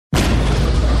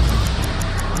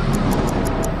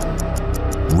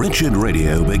Wretched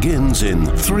Radio begins in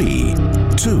 3,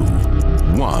 2,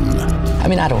 1. I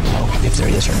mean, I don't know if there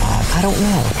is or not. I don't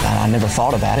know. I never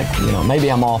thought about it.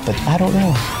 Maybe I'm off, but I don't know.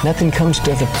 Nothing comes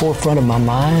to the forefront of my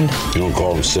mind. You don't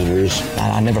call them sinners?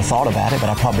 I never thought about it,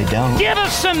 but I probably don't. Give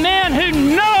us some men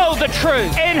who know the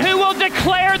truth and who will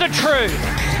declare the truth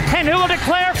and who will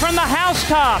declare from the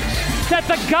housetops that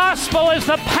the gospel is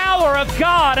the power of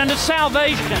God unto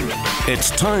salvation.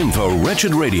 It's time for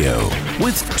Wretched Radio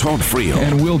with Todd Friel.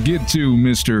 And we'll get to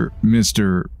Mr.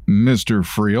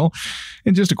 Friel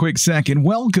in just a quick second.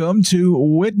 Welcome to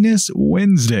Witness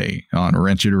Wednesday on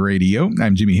Wretched Radio.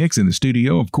 I'm Jimmy Hicks in the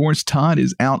studio. Of course, Todd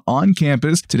is out on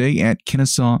campus today at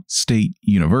Kennesaw State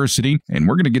University, and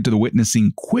we're going to get to the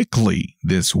witnessing quickly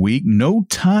this week. No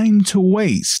time to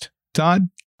waste. Todd?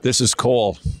 This is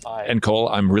Cole. And Cole,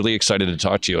 I'm really excited to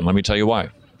talk to you, and let me tell you why.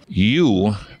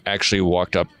 You actually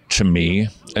walked up to me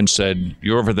and said,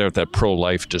 you're over there at that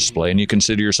pro-life display, and you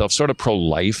consider yourself sort of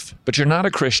pro-life, but you're not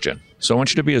a Christian. So I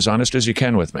want you to be as honest as you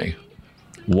can with me.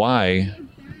 Why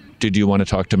did you want to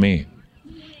talk to me?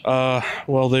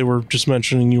 Well, they were just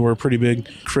mentioning you were a pretty big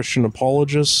Christian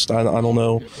apologist. I don't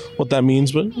know what that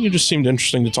means, but you just seemed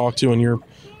interesting to talk to, and you're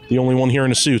the only one here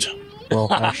in a suit.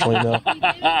 Well, actually, no.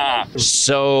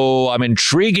 So I'm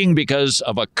intriguing because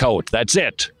of a coat. That's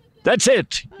it. That's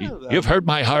it. You've hurt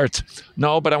my heart.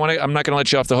 No, but I'm not going to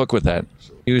let you off the hook with that.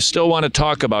 You still want to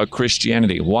talk about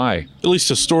Christianity. Why? At least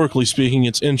historically speaking,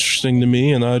 it's interesting to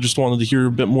me, and I just wanted to hear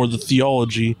a bit more of the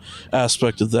theology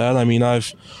aspect of that. I mean,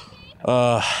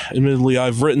 admittedly,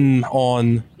 I've written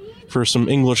for some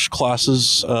English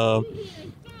classes,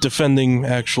 defending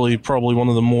actually probably one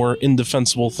of the more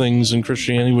indefensible things in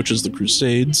Christianity, which is the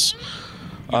Crusades.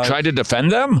 You tried to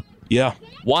defend them? Yeah.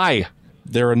 Why?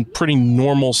 They're a pretty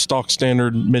normal, stock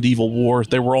standard medieval war.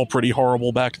 They were all pretty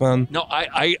horrible back then. No,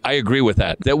 I agree with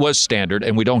that. That was standard,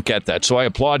 and we don't get that. So I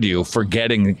applaud you for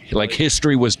getting,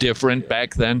 history was different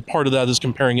back then. Part of that is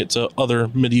comparing it to other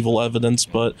medieval evidence,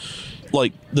 but,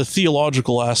 the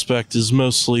theological aspect is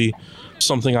mostly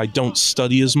something I don't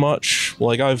study as much.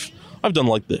 I've done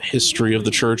the history of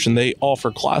the church, and they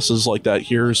offer classes like that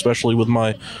here, especially with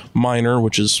my minor,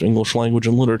 which is English language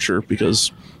and literature,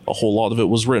 because a whole lot of it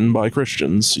was written by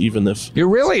Christians, even if... You're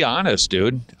really honest,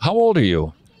 dude. How old are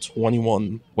you?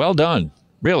 21. Well done.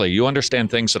 Really, you understand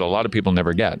things that a lot of people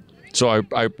never get. So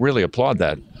I really applaud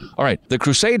that. All right, the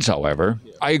Crusades, however,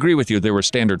 I agree with you, they were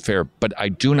standard fare, but I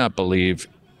do not believe...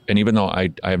 And even though I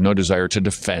have no desire to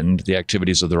defend the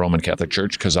activities of the Roman Catholic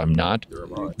Church, because I'm not,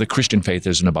 the Christian faith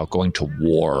isn't about going to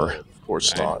war. Of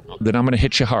course not. Then I'm going to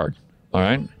hit you hard, all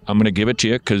right? I'm going to give it to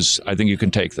you because I think you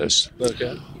can take this.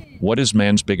 Okay. What is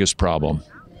man's biggest problem?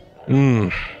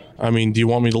 I mean, do you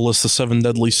want me to list the 7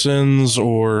 deadly sins,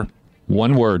 or...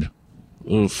 One word.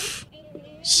 Oof.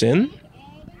 Sin?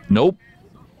 Nope.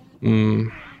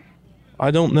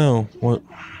 I don't know. What?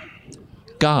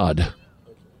 God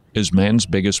is man's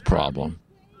biggest problem.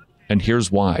 And here's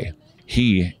why.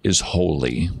 He is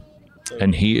holy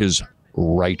and he is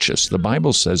righteous. The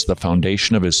Bible says the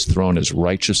foundation of his throne is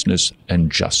righteousness and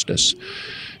justice.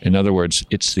 In other words,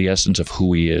 it's the essence of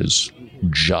who he is,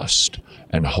 just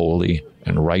and holy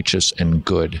and righteous and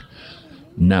good.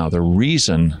 Now, the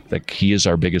reason that he is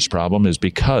our biggest problem is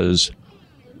because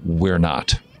we're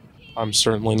not. I'm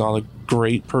certainly not a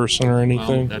great person or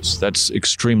anything. Well, that's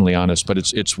extremely honest, but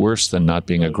it's worse than not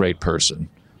being a great person,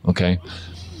 okay?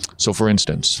 So, for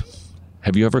instance,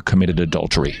 have you ever committed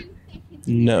adultery?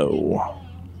 No.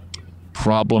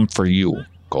 Problem for you,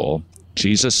 Cole.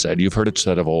 Jesus said, you've heard it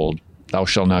said of old, thou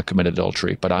shalt not commit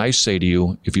adultery. But I say to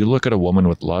you, if you look at a woman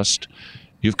with lust,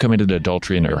 you've committed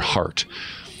adultery in her heart.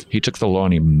 He took the law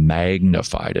and he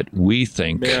magnified it. We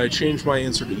think... May I change my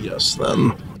answer to yes,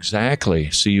 then?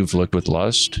 Exactly. See, you've looked with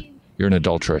lust. You're an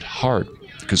adulterer at heart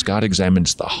because God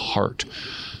examines the heart.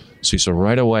 See, so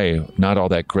right away, not all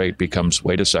that great becomes,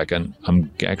 wait a second, I'm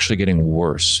actually getting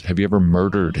worse. Have you ever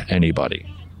murdered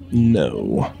anybody?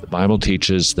 No. The Bible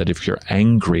teaches that if you're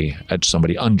angry at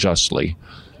somebody unjustly,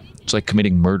 it's like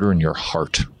committing murder in your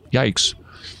heart. Yikes.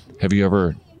 Have you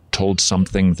ever told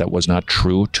something that was not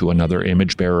true to another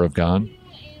image bearer of God?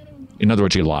 In other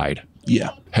words, you lied. Yeah.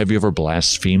 Have you ever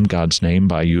blasphemed God's name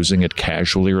by using it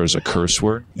casually or as a curse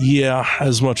word? Yeah,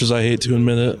 as much as I hate to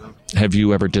admit it. Have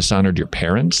you ever dishonored your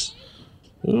parents?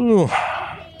 Ooh,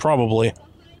 probably.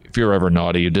 If you're ever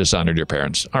naughty, you dishonored your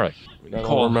parents. All right. I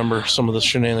don't remember some of the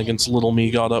shenanigans little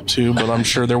me got up to, but I'm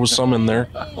sure there was some in there.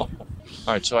 All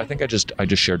right, so I think I just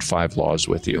shared 5 laws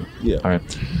with you. Yeah. All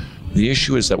right. The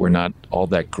issue is that we're not all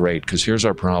that great, because here's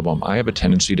our problem. I have a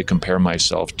tendency to compare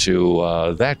myself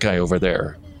to that guy over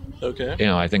there. Okay. You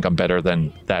know, I think I'm better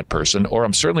than that person, or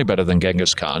I'm certainly better than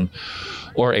Genghis Khan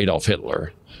or Adolf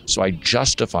Hitler. So I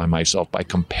justify myself by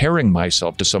comparing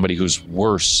myself to somebody who's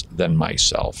worse than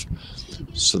myself.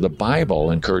 So the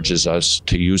Bible encourages us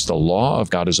to use the law of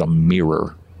God as a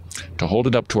mirror, to hold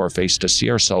it up to our face, to see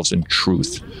ourselves in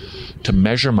truth, to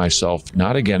measure myself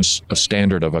not against a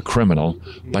standard of a criminal,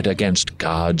 but against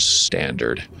God's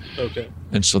standard. Okay.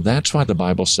 And so that's why the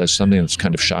Bible says something that's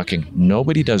kind of shocking.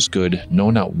 Nobody does good, no,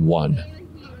 not one.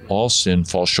 All sin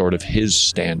falls short of his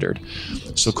standard.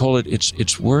 So Cole,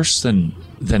 it's worse than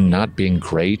not being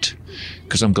great,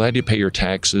 because I'm glad you pay your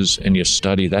taxes and you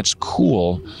study. That's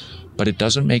cool, but it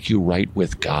doesn't make you right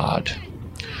with God.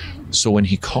 So when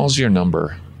he calls your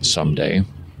number someday,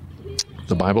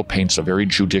 the Bible paints a very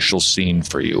judicial scene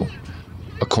for you,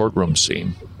 a courtroom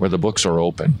scene where the books are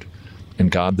opened,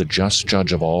 and God, the just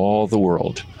judge of all the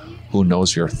world, who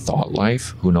knows your thought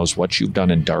life, who knows what you've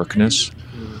done in darkness,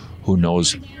 who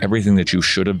knows everything that you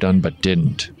should have done but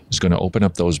didn't, is going to open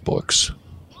up those books.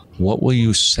 What will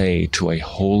you say to a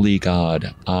holy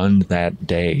God on that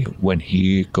day when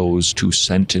he goes to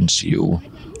sentence you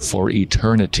for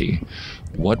eternity?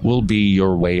 What will be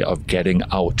your way of getting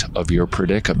out of your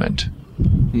predicament?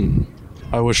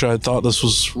 I wish I had thought this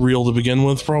was real to begin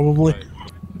with, probably.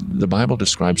 The Bible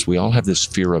describes we all have this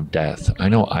fear of death. I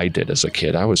know I did as a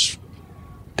kid.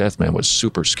 Death, man, was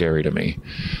super scary to me.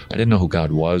 I didn't know who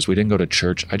God was. We didn't go to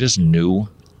church. I just knew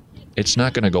it's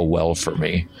not going to go well for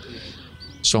me.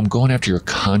 So I'm going after your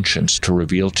conscience to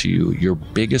reveal to you your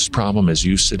biggest problem as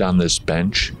you sit on this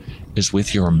bench is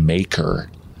with your Maker.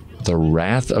 The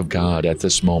wrath of God at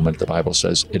this moment, the Bible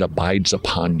says, it abides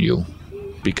upon you.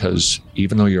 Because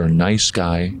even though you're a nice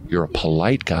guy, you're a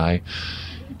polite guy,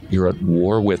 you're at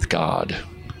war with God.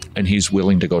 And he's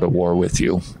willing to go to war with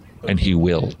you. And he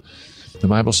will. The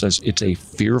Bible says it's a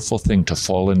fearful thing to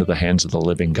fall into the hands of the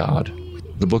living God.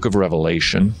 The book of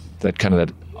Revelation,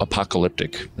 that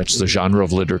apocalyptic, that's the genre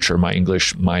of literature, my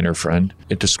English minor friend.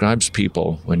 It describes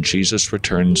people when Jesus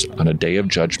returns on a day of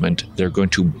judgment, they're going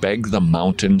to beg the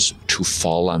mountains to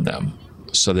fall on them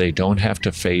so they don't have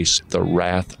to face the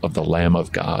wrath of the Lamb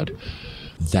of God.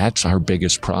 That's our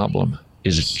biggest problem,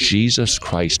 is Jesus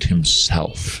Christ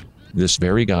himself, this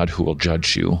very God who will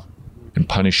judge you and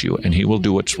punish you, and he will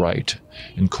do what's right.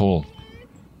 And Cole,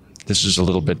 this is a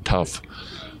little bit tough,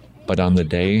 but on the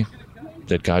day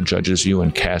that God judges you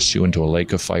and casts you into a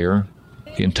lake of fire,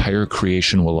 the entire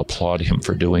creation will applaud him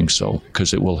for doing so,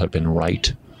 because it will have been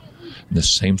right. And the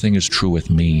same thing is true with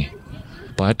me.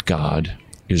 But God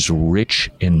is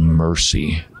rich in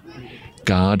mercy.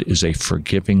 God is a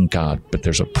forgiving God, but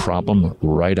there's a problem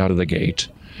right out of the gate.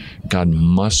 God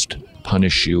must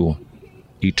punish you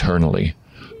eternally,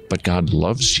 but God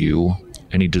loves you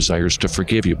and he desires to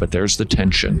forgive you. But there's the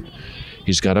tension.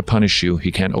 He's got to punish you.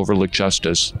 He can't overlook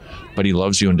justice, but he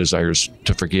loves you and desires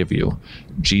to forgive you.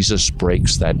 Jesus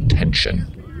breaks that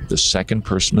tension. The second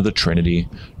person of the Trinity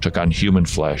took on human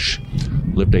flesh,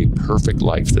 lived a perfect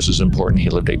life. This is important. He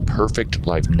lived a perfect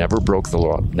life, never broke the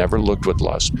law, never looked with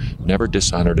lust, never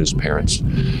dishonored his parents.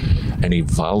 And he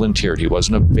volunteered. He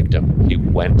wasn't a victim. He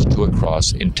went to a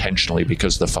cross intentionally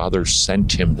because the Father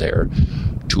sent him there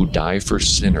to die for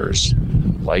sinners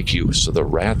like you. So the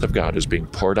wrath of God is being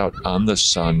poured out on the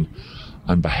Son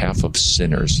on behalf of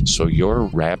sinners. So your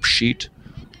rap sheet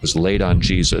was laid on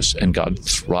Jesus, and God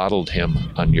throttled him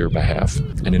on your behalf.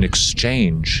 And in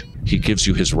exchange, he gives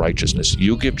you his righteousness.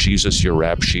 You give Jesus your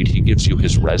rap sheet, he gives you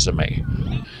his resume.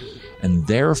 And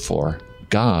therefore,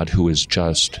 God, who is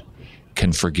just,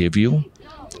 can forgive you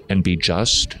and be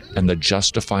just and the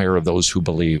justifier of those who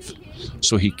believe.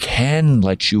 So he can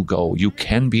let you go. You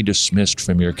can be dismissed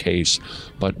from your case,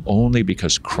 but only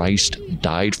because Christ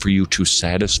died for you to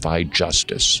satisfy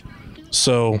justice.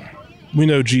 So we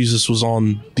know Jesus was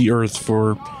on the earth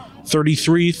for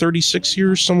 33, 36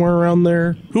 years, somewhere around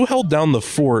there. Who held down the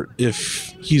fort if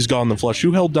he's gone in the flesh?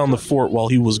 Who held down the fort while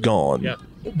he was gone? Yeah.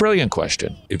 Brilliant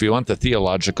question. If you want the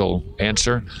theological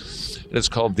answer, it is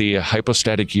called the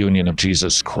hypostatic union of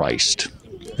Jesus Christ,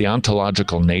 the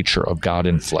ontological nature of God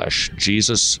in flesh.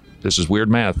 Jesus, this is weird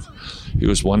math, he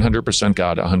was 100%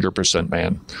 God, 100%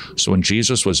 man. So when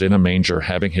Jesus was in a manger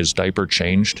having his diaper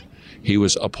changed, he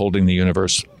was upholding the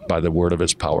universe by the word of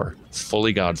his power.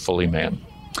 Fully God, fully man.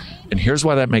 And here's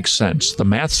why that makes sense. The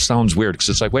math sounds weird because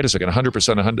it's like, wait a second,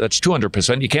 100%, 100, that's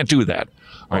 200%. You can't do that.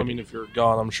 Well, I mean, if you're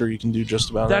God, I'm sure you can do just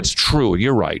about That's true.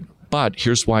 You're right. But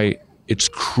here's why it's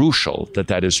crucial that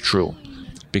that is true.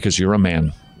 Because you're a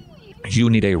man. You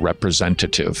need a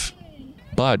representative.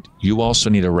 But you also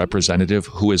need a representative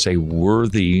who is a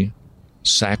worthy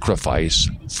sacrifice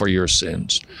for your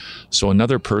sins. So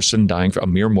another person dying, a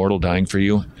mere mortal dying for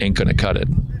you, ain't going to cut it.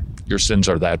 Your sins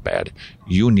are that bad.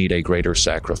 You need a greater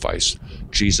sacrifice.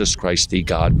 Jesus Christ, the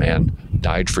God-man,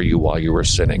 died for you while you were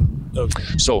sinning. Okay.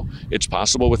 So it's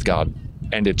possible with God,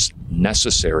 and it's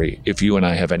necessary if you and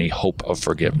I have any hope of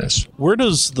forgiveness. Where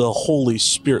does the Holy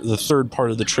Spirit, the third part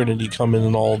of the Trinity, come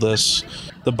in all this?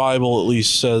 The Bible at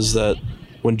least says that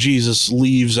when Jesus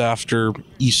leaves after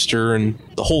Easter and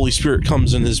the Holy Spirit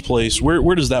comes in his place,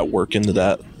 where does that work into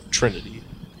that Trinity?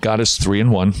 God is 3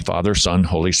 in 1, Father, Son,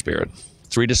 Holy Spirit.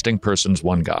 3 distinct persons,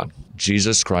 one God.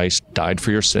 Jesus Christ died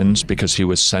for your sins because he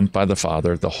was sent by the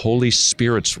Father. The Holy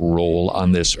Spirit's role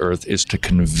on this earth is to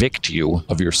convict you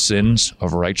of your sins,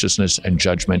 of righteousness and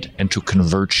judgment, and to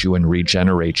convert you and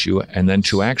regenerate you, and then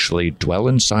to actually dwell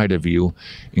inside of you,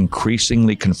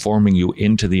 increasingly conforming you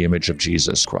into the image of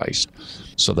Jesus Christ.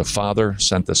 So the Father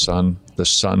sent the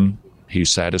Son, he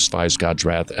satisfies God's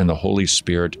wrath, and the Holy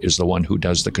Spirit is the one who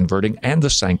does the converting and the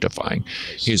sanctifying.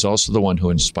 He's also the one who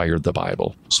inspired the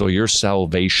Bible. So your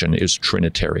salvation is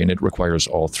Trinitarian. It requires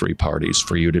all 3 parties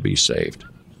for you to be saved.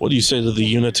 What do you say to the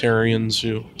Unitarians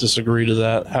who disagree to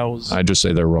that? I just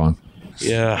say they're wrong.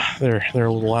 Yeah, they're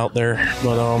a little out there,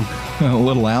 but A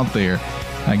little out there.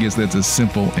 I guess that's a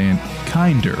simple and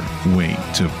kinder way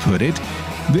to put it.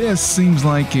 This seems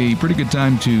like a pretty good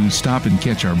time to stop and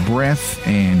catch our breath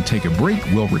and take a break.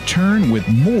 We'll return with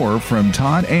more from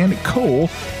Todd and Cole.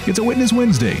 It's a Witness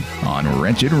Wednesday on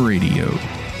Wretched Radio.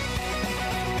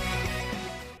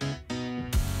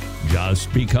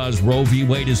 Just because Roe v.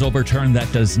 Wade is overturned,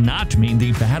 that does not mean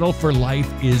the battle for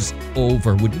life is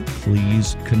over. Would you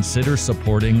please consider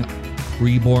supporting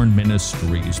Preborn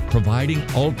Ministries, providing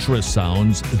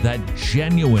ultrasounds that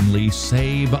genuinely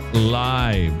save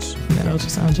lives? That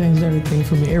ultrasound changed everything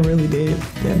for me. It really did.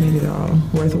 That made it all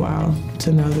worthwhile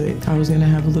to know that I was going to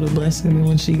have a little blessing. And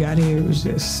when she got here, it was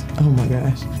just, oh my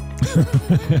gosh.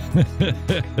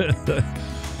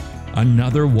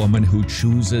 Another woman who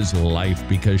chooses life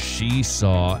because she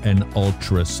saw an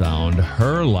ultrasound.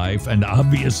 Her life, and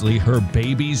obviously her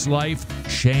baby's life,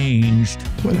 changed.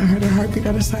 When I heard her heartbeat,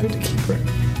 I decided to keep her.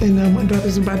 And now my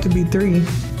daughter's about to be 3.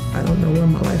 I don't know where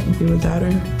my life would be without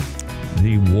her.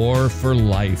 The war for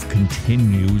life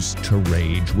continues to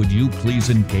rage. Would you please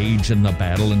engage in the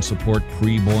battle and support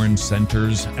preborn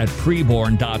centers at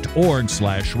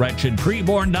preborn.org/wretched,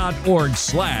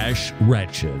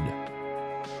 preborn.org/wretched.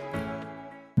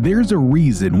 There's a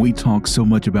reason we talk so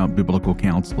much about biblical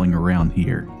counseling around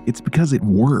here. It's because it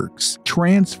works.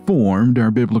 Transformed,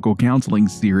 our biblical counseling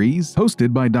series,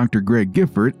 hosted by Dr. Greg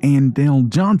Gifford and Dale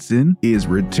Johnson, is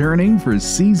returning for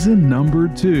season number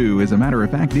 2. As a matter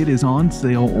of fact, it is on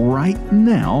sale right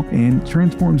now, and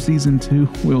Transformed Season 2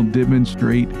 will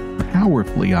demonstrate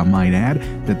powerfully, I might add,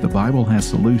 that the Bible has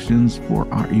solutions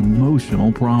for our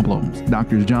emotional problems.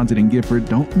 Drs. Johnson and Gifford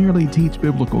don't merely teach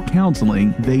biblical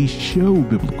counseling, they show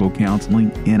biblical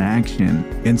counseling in action.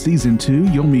 In Season 2,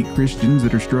 you'll meet Christians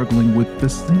that are struggling with the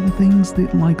same things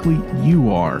that likely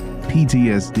you are: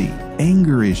 PTSD,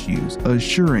 anger issues,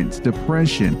 assurance,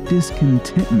 depression,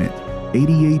 discontentment,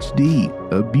 ADHD,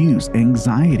 abuse,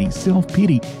 anxiety,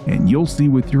 self-pity, and you'll see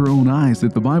with your own eyes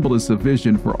that the Bible is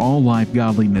sufficient for all life,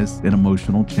 godliness, and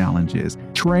emotional challenges.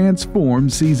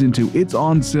 Transformed Season 2. It's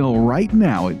on sale right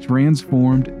now at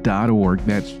transformed.org.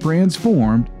 That's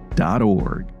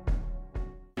transformed.org.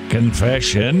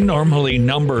 Confession. Normally,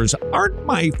 numbers aren't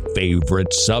my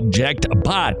favorite subject,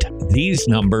 but these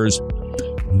numbers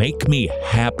make me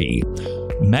happy.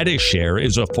 Medishare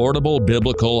is affordable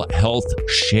biblical health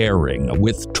sharing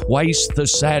with twice the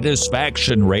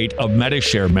satisfaction rate of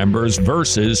Medishare members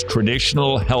versus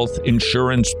traditional health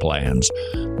insurance plans.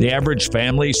 The average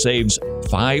family saves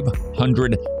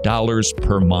 $500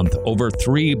 per month. Over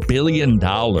 $3 billion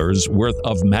worth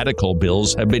of medical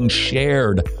bills have been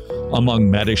shared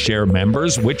among Medishare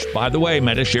members, which, by the way,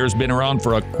 Medishare's been around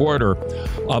for a quarter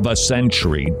of a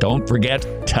century. Don't forget,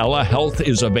 telehealth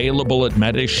is available at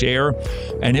Medishare,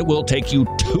 and it will take you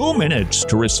 2 minutes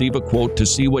to receive a quote to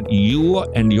see what you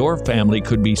and your family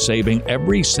could be saving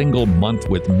every single month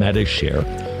with Medishare.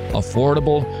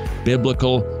 Affordable,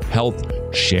 biblical health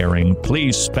sharing.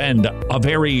 Please spend a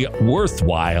very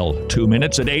worthwhile 2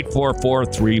 minutes at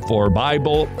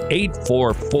 844-34-BIBLE,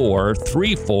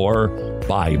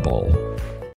 844-34-BIBLE.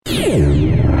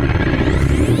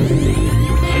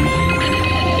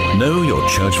 Know your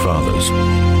church fathers.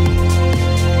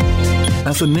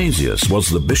 Athanasius was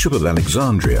the Bishop of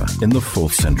Alexandria in the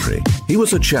 4th century. He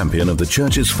was a champion of the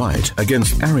Church's fight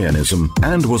against Arianism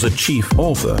and was a chief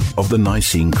author of the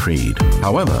Nicene Creed.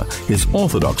 However, his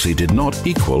orthodoxy did not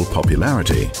equal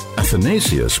popularity.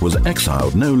 Athanasius was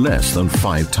exiled no less than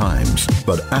 5 times,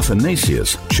 but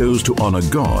Athanasius chose to honor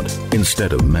God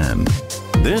instead of man.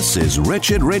 This is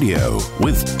Wretched Radio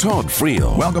with Todd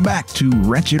Friel. Welcome back to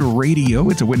Wretched Radio.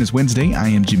 It's a Witness Wednesday. I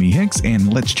am Jimmy Hicks,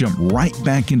 and let's jump right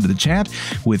back into the chat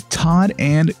with Todd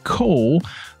and Cole.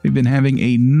 We've been having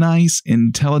a nice,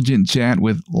 intelligent chat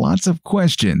with lots of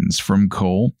questions from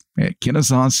Cole at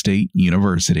Kennesaw State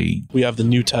University. We have the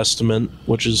New Testament,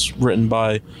 which is written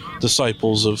by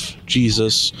disciples of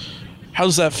Jesus. How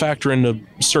does that factor into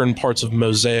certain parts of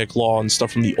Mosaic law and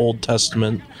stuff from the Old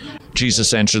Testament?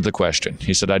 Jesus answered the question.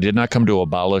 He said, I did not come to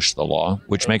abolish the law,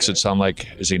 which makes it sound like,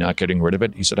 is he not getting rid of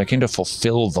it? He said, I came to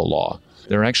fulfill the law.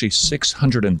 There are actually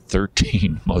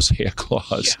 613 Mosaic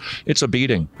laws. Yeah. It's a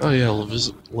beating. Oh, yeah.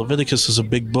 Leviticus is a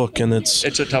big book, and it's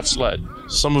a tough sled.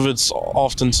 Some of it's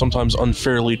sometimes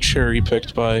unfairly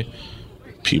cherry-picked by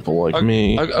people like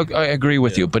me. I agree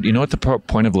with you, but you know what the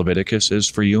point of Leviticus is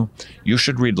for you? You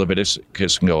should read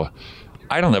Leviticus and go,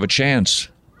 I don't have a chance.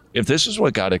 If this is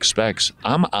what God expects,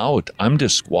 I'm out. I'm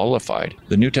disqualified.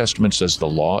 The New Testament says the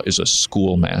law is a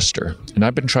schoolmaster. And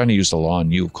I've been trying to use the law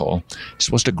on you, Cole. It's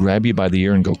supposed to grab you by the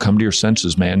ear and go, come to your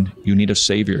senses, man. You need a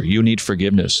Savior. You need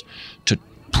forgiveness to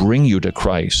bring you to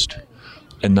Christ.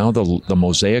 And now the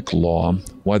Mosaic law,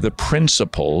 while the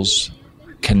principles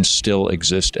can still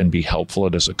exist and be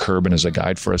helpful as a curb and as a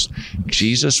guide for us,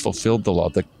 Jesus fulfilled the law.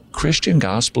 The Christian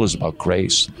gospel is about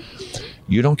grace.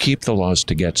 You don't keep the laws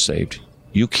to get saved.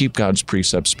 You keep God's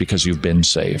precepts because you've been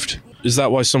saved. Is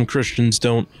that why some Christians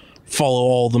don't follow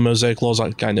all the Mosaic laws?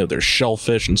 Like, I know there's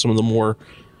shellfish and some of the more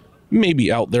maybe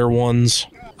out there ones.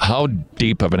 How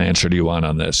deep of an answer do you want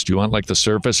on this? Do you want like the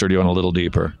surface or do you want a little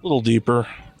deeper? A little deeper.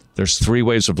 There's 3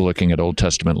 ways of looking at Old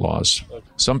Testament laws.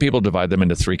 Some people divide them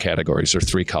into 3 categories or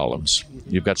 3 columns.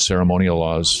 You've got ceremonial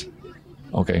laws.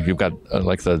 Okay, you've got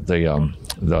like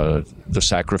the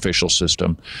sacrificial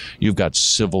system. You've got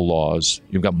civil laws.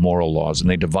 You've got moral laws, and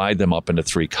they divide them up into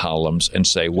 3 columns and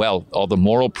say, well, all the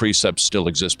moral precepts still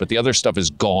exist, but the other stuff is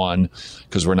gone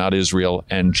because we're not Israel,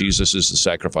 and Jesus is the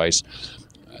sacrifice.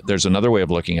 There's another way of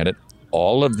looking at it.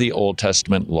 All of the Old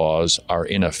Testament laws are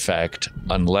in effect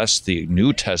unless the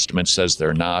New Testament says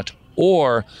they're not,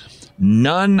 or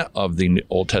none of the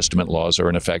Old Testament laws are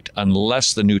in effect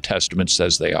unless the New Testament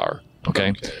says they are.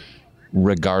 Okay?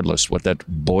 Regardless, what that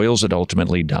boils it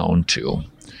ultimately down to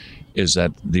is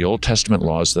that the Old Testament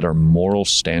laws that are moral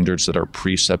standards, that are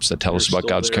precepts that tell us about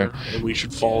God's character, and we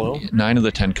should follow. 9 of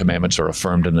the 10 commandments are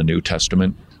affirmed in the New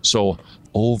Testament. So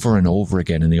over and over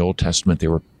again in the Old Testament,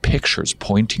 there were pictures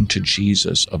pointing to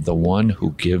Jesus, of the one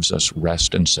who gives us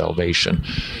rest and salvation.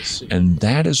 And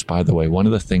that is, by the way, one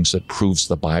of the things that proves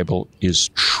the Bible is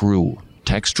true.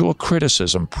 Textual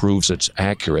criticism proves it's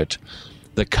accurate.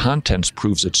 The contents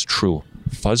proves it's true.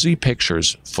 Fuzzy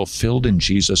pictures fulfilled in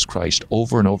Jesus Christ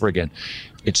over and over again.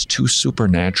 It's too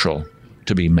supernatural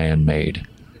to be man-made.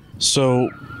 So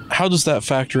how does that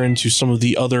factor into some of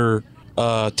the other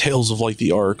tales of like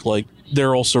the Ark? Like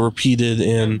they're also repeated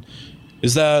in,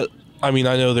 is that, I mean,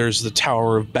 I know there's the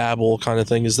Tower of Babel kind of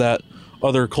thing. Is that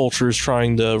other cultures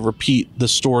trying to repeat the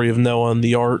story of Noah and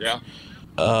the Ark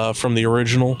from the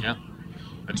original? Yeah,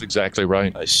 that's exactly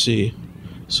right. I see.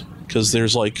 Because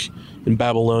there's like in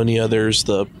Babylonia, there's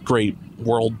the great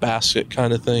world basket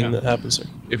kind of thing that happens there.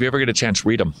 If you ever get a chance,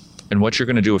 read them. And what you're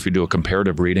going to do if you do a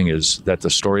comparative reading is that the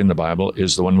story in the Bible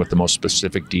is the one with the most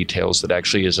specific details that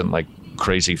actually isn't like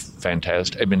crazy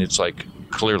fantastic. I mean, it's like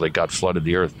clearly God flooded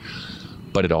the earth,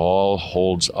 but it all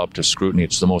holds up to scrutiny.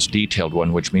 It's the most detailed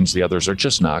one, which means the others are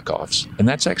just knockoffs. And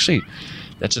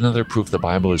that's another proof the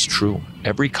Bible is true.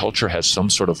 Every culture has some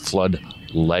sort of flood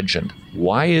legend.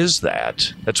 Why is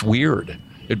that? That's weird.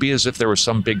 It'd be as if there was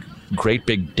some great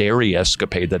big dairy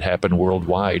escapade that happened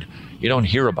worldwide. You don't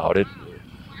hear about it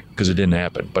because it didn't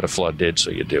happen, but a flood did,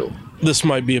 so you do. This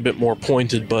might be a bit more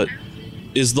pointed, but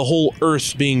is the whole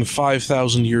Earth being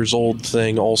 5,000 years old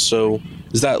thing also,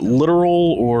 is that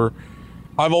literal, or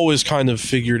I've always kind of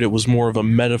figured it was more of a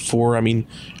metaphor? I mean,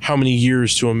 how many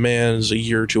years to a man is a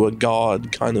year to a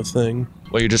god kind of thing?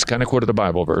 Well, you just kind of quoted a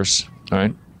Bible verse, all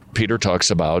right? Peter talks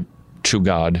about, to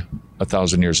God,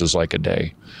 1,000 years is like a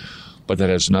day. But that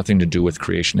has nothing to do with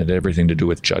creation. It had everything to do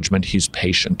with judgment. He's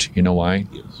patient. You know why?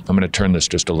 I'm going to turn this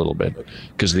just a little bit.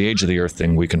 Because the age of the earth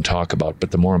thing we can talk about.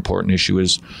 But the more important issue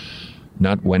is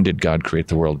not when did God create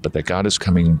the world, but that God is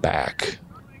coming back.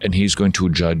 And he's going to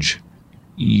judge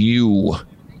you.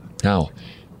 Now,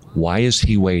 why is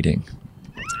he waiting?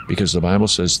 because the Bible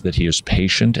says that he is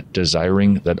patient,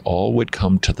 desiring that all would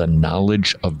come to the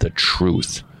knowledge of the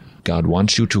truth. God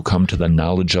wants you to come to the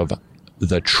knowledge of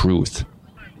the truth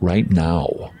right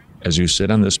now. As you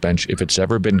sit on this bench, if it's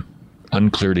ever been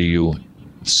unclear to you,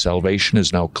 salvation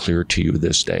is now clear to you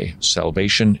this day.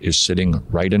 Salvation is sitting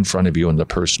right in front of you in the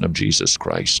person of Jesus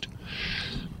Christ.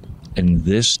 And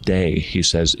this day, he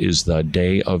says, is the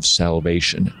day of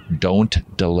salvation.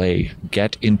 Don't delay.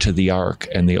 Get into the ark,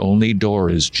 and the only door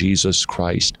is Jesus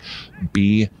Christ.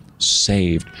 Be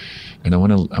saved. And I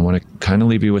want to kind of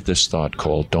leave you with this thought,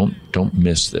 Cole. Don't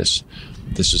miss this.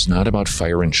 This is not about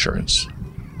fire insurance,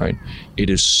 right? It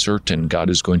is certain God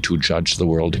is going to judge the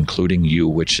world, including you,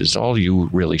 which is all you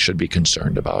really should be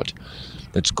concerned about.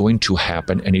 That's going to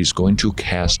happen, and he's going to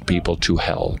cast people to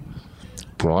hell.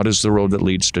 Broad is the road that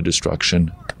leads to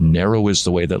destruction. Narrow is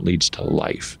the way that leads to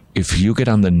life. If you get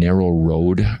on the narrow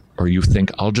road, or you think,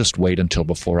 I'll just wait until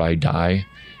before I die,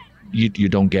 you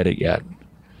don't get it yet.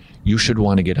 You should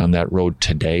want to get on that road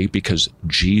today, because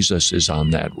Jesus is on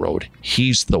that road.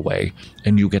 He's the way,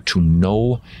 and you get to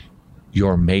know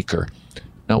your maker.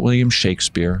 Not William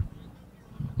Shakespeare,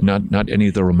 not any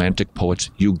of the romantic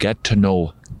poets. You get to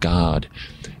know God.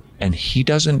 And he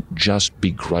doesn't just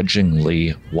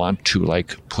begrudgingly want to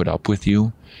put up with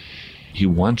you. He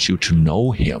wants you to know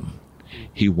him.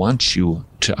 He wants you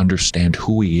to understand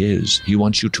who he is. He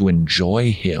wants you to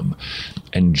enjoy him.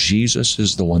 And Jesus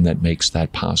is the one that makes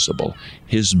that possible.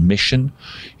 His mission,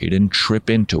 he didn't trip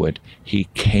into it. He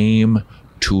came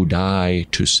to die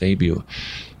to save you.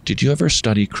 Did you ever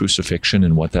study crucifixion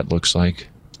and what that looks like?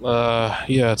 Yeah,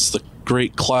 it's the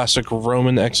great classic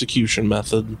Roman execution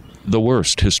method. The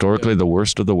worst, historically, the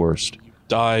worst of the worst.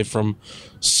 Die from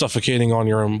suffocating on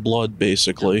your own blood,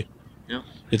 basically. Yeah.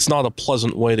 It's not a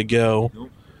pleasant way to go. Nope.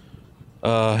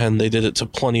 And they did it to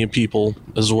plenty of people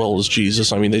as well as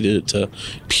Jesus. I mean, they did it to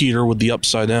Peter with the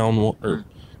upside down.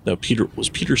 No, was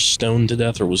Peter stoned to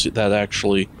death, or was it that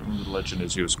actually? The legend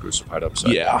is he was crucified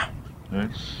upside down. Yeah.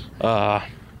 Right.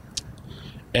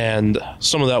 And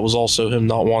some of that was also him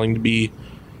not wanting to be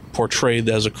portrayed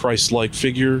as a Christ-like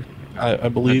figure, I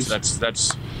believe.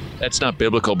 That's not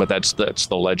biblical, but that's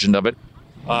the legend of it.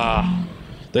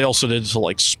 They also did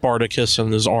to Spartacus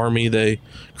and his army. They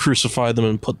crucified them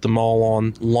and put them all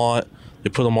on lot. They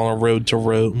put them on a road to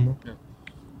Rome.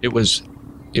 It was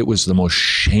the most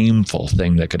shameful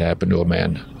thing that could happen to a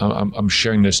man. I'm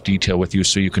sharing this detail with you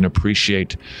so you can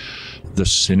appreciate the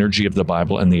synergy of the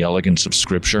Bible and the elegance of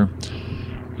Scripture.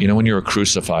 You know, when you were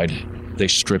crucified, they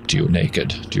stripped you naked.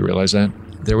 Do you realize that?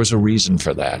 There was a reason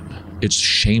for that. It's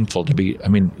shameful to be,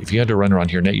 if you had to run around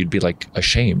here naked, you'd be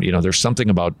ashamed. You know, there's something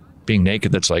about being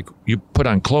naked that's you put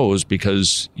on clothes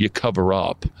because you cover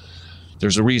up.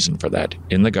 There's a reason for that.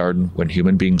 In the garden, when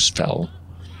human beings fell,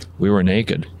 we were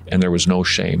naked and there was no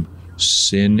shame.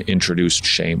 Sin introduced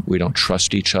shame. We don't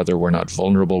trust each other. We're not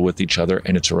vulnerable with each other.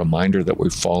 And it's a reminder that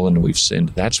we've fallen and we've sinned.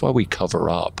 That's why we cover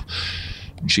up.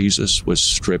 Jesus was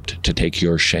stripped to take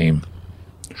your shame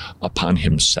upon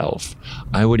himself.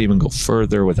 I would even go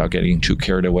further without getting too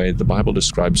carried away. The Bible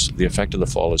describes the effect of the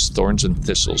fall as thorns and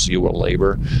thistles you will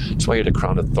labor. That's why he had a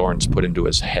crown of thorns put into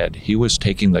his head. He was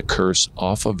taking the curse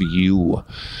off of you.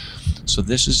 So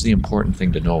this is the important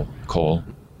thing to know, Cole.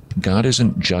 God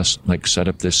isn't just set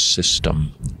up this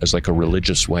system as a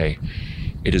religious way.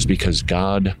 It is because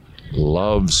God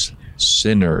loves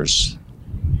sinners.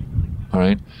 All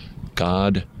right?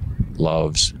 God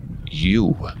loves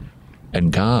you.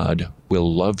 And God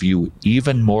will love you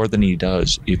even more than he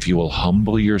does if you will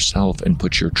humble yourself and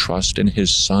put your trust in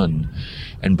his Son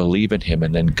and believe in him.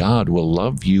 And then God will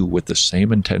love you with the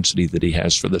same intensity that he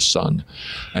has for the Son.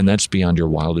 And that's beyond your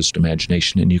wildest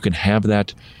imagination. And you can have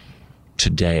that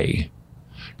today.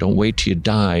 Don't wait till you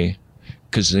die,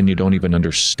 because then you don't even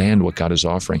understand what God is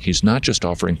offering. He's not just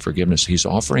offering forgiveness. He's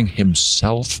offering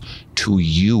himself to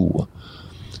you.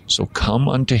 So come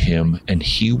unto him, and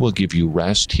he will give you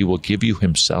rest. He will give you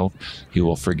himself. He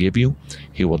will forgive you.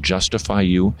 He will justify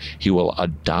you. He will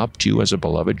adopt you as a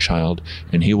beloved child,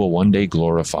 and he will one day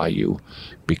glorify you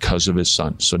because of his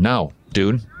Son. So now,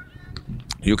 dude,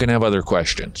 you can have other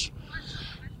questions,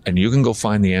 and you can go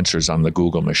find the answers on the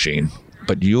Google machine,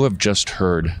 but you have just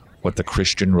heard what the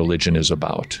Christian religion is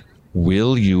about.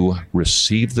 Will you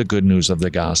receive the good news of the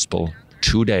gospel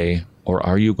today, or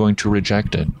are you going to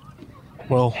reject it?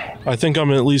 Well, I think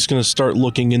I'm at least going to start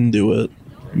looking into it.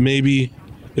 Maybe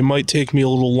it might take me a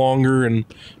little longer and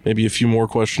maybe a few more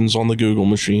questions on the Google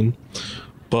machine,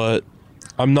 but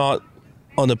I'm not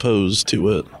unopposed to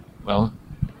it. Well,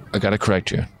 I got to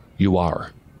correct you. You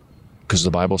are, because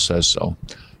the Bible says so.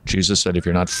 Jesus said, if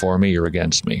you're not for me, you're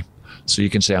against me. So you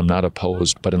can say, I'm not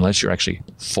opposed, but unless you're actually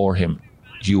for him,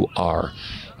 you are.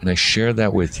 And I share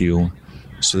that with you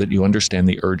so that you understand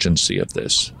the urgency of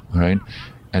this, all right?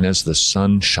 And as the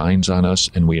sun shines on us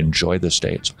and we enjoy this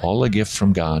day, it's all a gift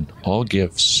from God, all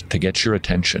gifts to get your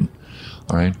attention,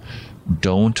 all right?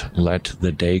 Don't let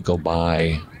the day go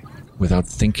by without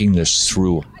thinking this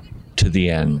through to the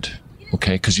end,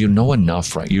 okay? Because you know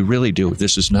enough, right? You really do.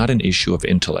 This is not an issue of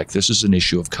intellect. This is an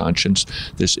issue of conscience.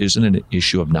 This isn't an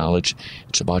issue of knowledge.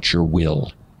 It's about your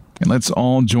will. And let's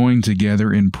all join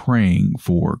together in praying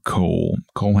for Cole.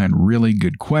 Cole had really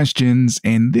good questions,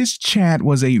 and this chat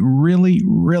was a really,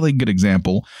 really good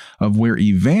example of where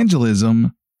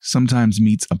evangelism sometimes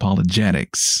meets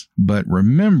apologetics. But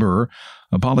remember,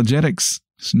 apologetics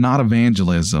is not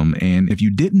evangelism. And if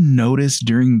you didn't notice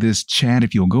during this chat,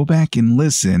 if you'll go back and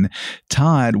listen,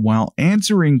 Todd, while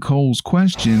answering Cole's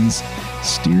questions,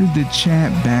 steered the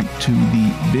chat back to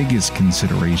the biggest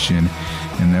consideration,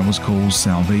 and that was Cole's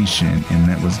salvation, and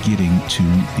that was getting to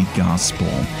the gospel.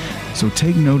 So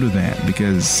take note of that,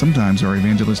 because sometimes our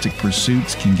evangelistic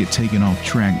pursuits can get taken off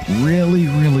track really,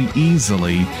 really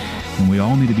easily, and we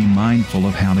all need to be mindful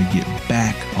of how to get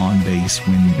back on base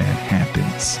when that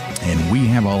happens. And we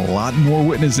have a lot more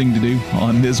witnessing to do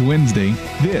on this Wednesday.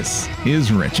 This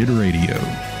is Wretched Radio.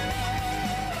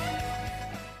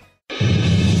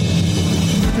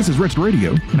 This is Wretched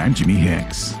Radio, and I'm Jimmy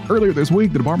Hicks. Earlier this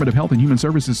week, the Department of Health and Human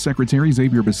Services Secretary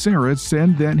Xavier Becerra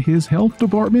said that his health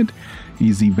department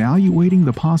is evaluating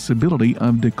the possibility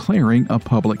of declaring a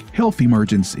public health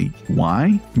emergency.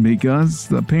 Why?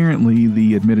 Because apparently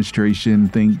the administration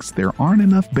thinks there aren't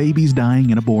enough babies dying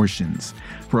in abortions.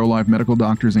 Pro-life medical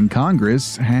doctors in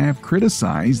Congress have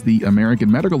criticized the American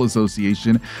Medical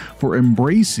Association for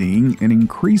embracing an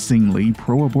increasingly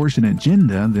pro-abortion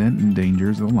agenda that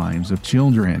endangers the lives of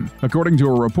children. According to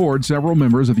a report, several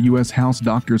members of the U.S. House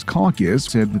Doctors Caucus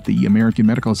said that the American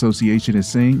Medical Association is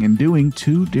saying and doing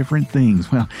two different things.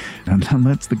 Well,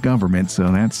 that's the government,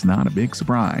 so that's not a big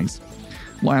surprise.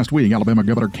 Last week, Alabama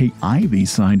Governor Kay Ivey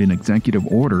signed an executive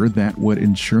order that would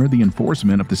ensure the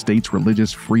enforcement of the state's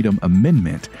Religious Freedom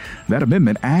Amendment. That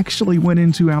amendment actually went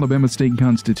into Alabama's state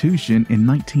constitution in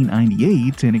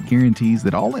 1998, and it guarantees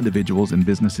that all individuals and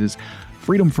businesses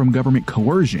freedom from government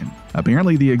coercion.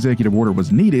 Apparently, the executive order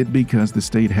was needed because the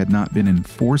state had not been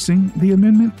enforcing the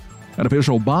amendment. An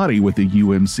official body with the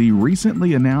UMC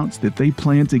recently announced that they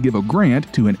plan to give a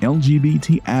grant to an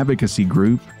LGBT advocacy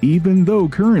group, even though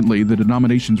currently the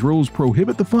denomination's rules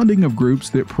prohibit the funding of groups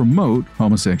that promote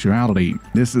homosexuality.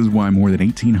 This is why more than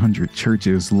 1,800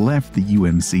 churches left the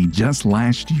UMC just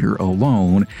last year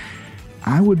alone.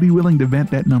 I would be willing to bet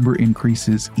that number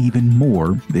increases even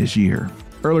more this year.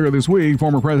 Earlier this week,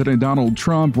 former President Donald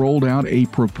Trump rolled out a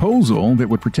proposal that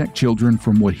would protect children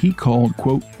from what he called,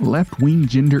 quote, left-wing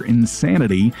gender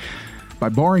insanity by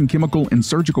barring chemical and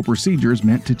surgical procedures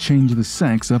meant to change the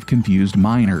sex of confused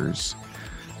minors.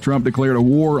 Trump declared a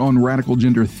war on radical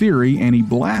gender theory, and he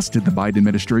blasted the Biden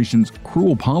administration's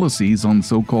cruel policies on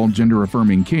so-called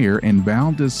gender-affirming care and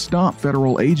vowed to stop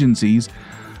federal agencies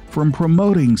from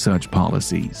promoting such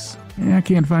policies. I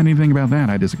can't find anything about that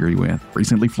I disagree with.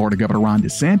 Recently, Florida Governor Ron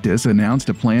DeSantis announced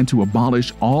a plan to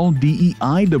abolish all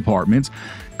DEI departments,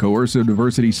 coercive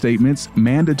diversity statements,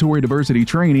 mandatory diversity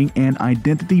training, and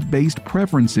identity-based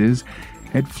preferences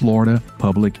at Florida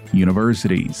public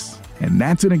universities. And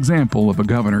that's an example of a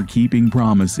governor keeping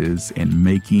promises and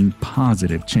making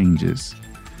positive changes.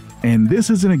 And this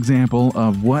is an example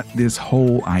of what this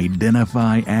whole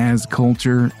identify as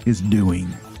culture is doing.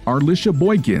 Arlisha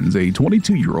Boykins, a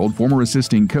 22-year-old former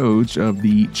assistant coach of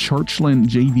the Churchland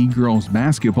JV girls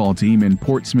basketball team in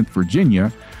Portsmouth,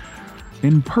 Virginia,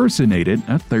 impersonated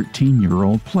a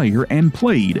 13-year-old player and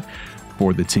played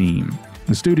for the team.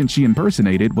 The student she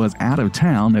impersonated was out of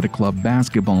town at a club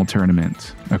basketball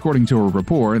tournament. According to a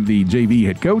report, the JV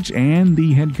head coach and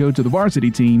the head coach of the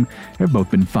varsity team have both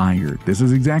been fired. This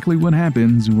is exactly what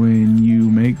happens when you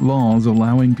make laws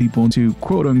allowing people to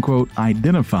quote-unquote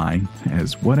identify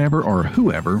as whatever or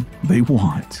whoever they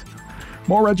want.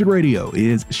 More Wretched Radio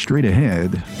is straight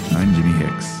ahead. I'm Jimmy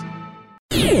Hicks.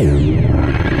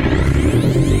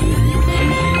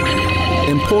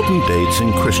 Important dates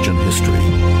in Christian history.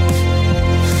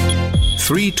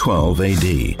 312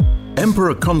 AD.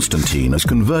 Emperor Constantine is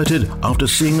converted after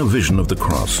seeing a vision of the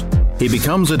cross. He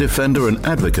becomes a defender and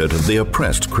advocate of the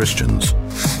oppressed Christians.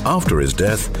 After his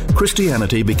death,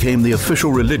 Christianity became the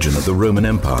official religion of the Roman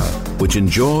Empire, which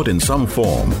endured in some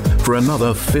form for another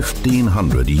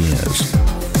 1,500 years.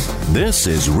 This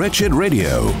is Wretched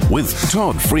Radio with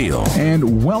Todd Friel.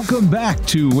 And welcome back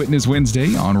to Witness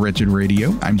Wednesday on Wretched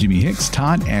Radio. I'm Jimmy Hicks.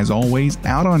 Todd, as always,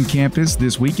 out on campus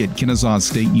this week at Kennesaw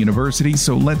State University.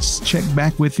 So let's check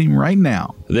back with him right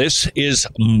now. This is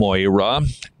Moira,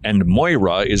 and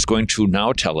Moira is going to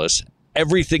now tell us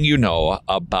everything you know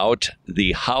about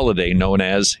the holiday known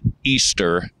as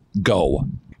Easter. Go.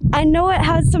 I know it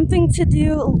has something to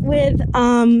do with,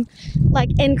 like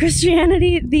in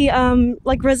Christianity, the,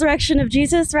 like resurrection of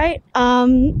Jesus, right?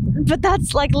 But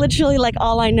that's like literally like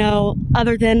all I know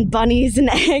other than bunnies and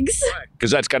eggs.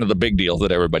 Because that's kind of the big deal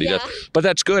that everybody does. But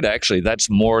that's good, actually. That's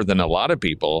more than a lot of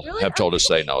people have told us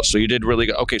they know. So you did really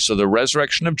good. Okay, so the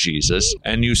resurrection of Jesus,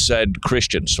 and you said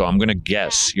Christian. So I'm going to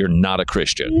guess you're not a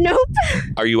Christian. Nope.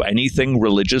 Are you anything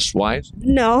religious-wise?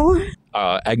 No.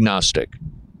 Agnostic.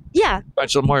 Yeah. All right,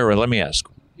 so Moira, let me ask.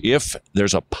 If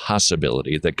there's a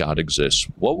possibility that God exists,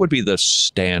 what would be the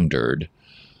standard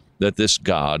that this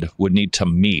God would need to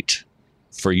meet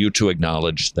for you to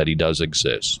acknowledge that he does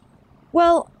exist?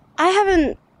 Well,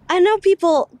 I know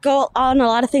people go on a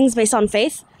lot of things based on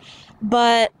faith,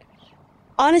 but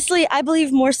honestly, I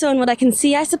believe more so in what I can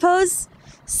see, I suppose.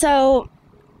 So,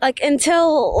 like,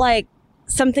 until, like,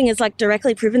 something is, like,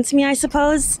 directly proven to me, I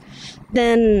suppose,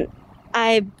 then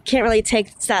I can't really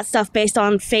take that stuff based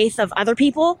on faith of other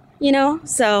people, you know?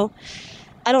 So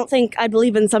I don't think I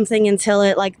believe in something until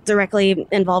it like directly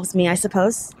involves me, I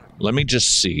suppose. Let me just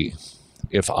see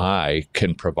if I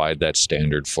can provide that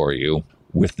standard for you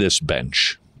with this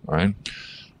bench, all right?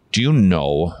 Do you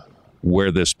know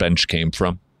where this bench came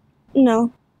from?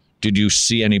 No. Did you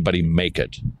see anybody make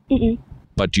it? Mm-mm.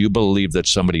 But do you believe that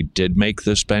somebody did make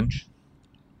this bench?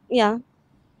 Yeah.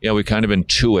 Yeah, we kind of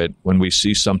intuit when we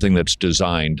see something that's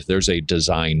designed, there's a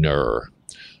designer.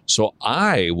 So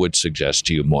I would suggest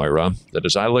to you, Moira, that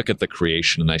as I look at the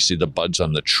creation and I see the buds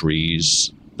on the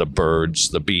trees, the birds,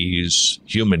 the bees,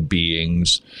 human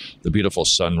beings, the beautiful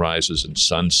sunrises and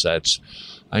sunsets,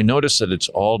 I notice that it's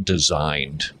all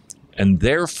designed. And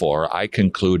therefore, I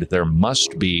conclude there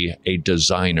must be a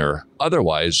designer.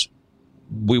 Otherwise,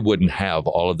 we wouldn't have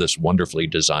all of this wonderfully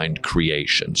designed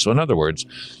creation. So in other words,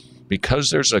 because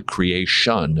there's a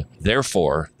creation,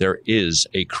 therefore, there is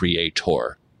a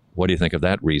creator. What do you think of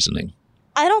that reasoning?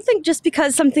 I don't think just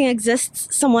because something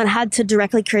exists, someone had to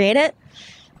directly create it.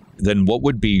 Then what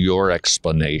would be your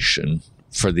explanation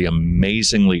for the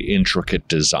amazingly intricate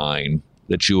design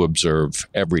that you observe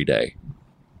every day?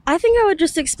 I think I would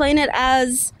just explain it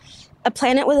as a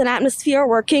planet with an atmosphere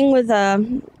working with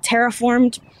a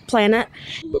terraformed planet.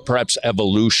 But perhaps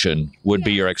evolution would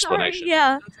be your explanation. Sorry,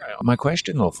 yeah. My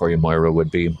question, though, for you, Moira,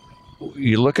 would be,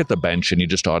 you look at the bench and you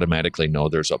just automatically know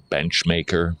there's a bench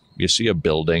maker. You see a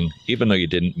building, even though you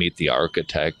didn't meet the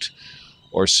architect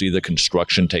or see the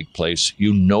construction take place,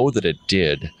 you know that it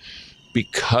did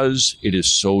because it is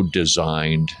so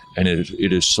designed and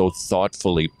it is so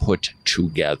thoughtfully put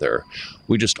together.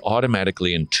 We just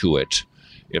automatically intuit,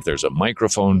 if there's a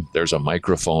microphone, there's a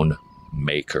microphone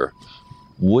maker.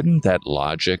 Wouldn't that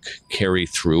logic carry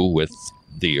through with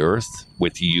the earth,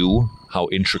 with you, how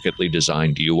intricately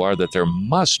designed you are, that there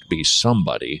must be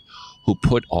somebody who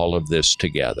put all of this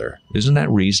together? Isn't that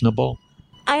reasonable?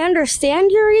 I understand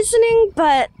your reasoning,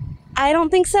 but I don't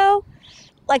think so.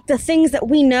 Like the things that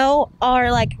we know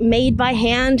are like made by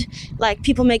hand, like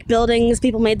people make buildings,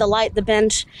 people made the light, the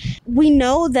bench. We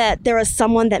know that there was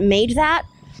someone that made that.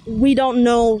 We don't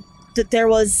know that there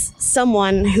was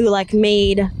someone who like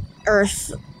made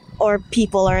Earth or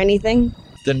people or anything.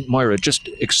 Then Moira, just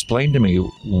explain to me,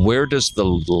 where does the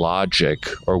logic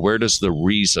or where does the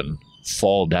reason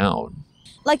fall down?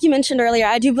 Like you mentioned earlier,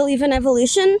 I do believe in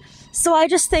evolution. So I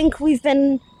just think we've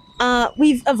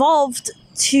evolved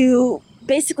to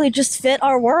basically just fit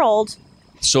our world.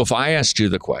 So if I asked you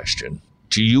the question,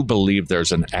 do you believe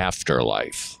there's an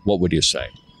afterlife? What would you say?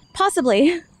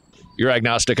 Possibly. You're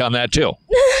agnostic on that too?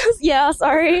 Yeah,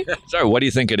 sorry. Sorry, what do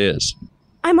you think it is?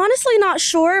 I'm honestly not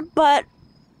sure, but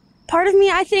part of me,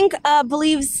 I think,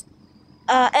 believes,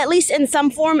 at least in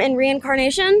some form, in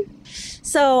reincarnation.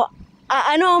 So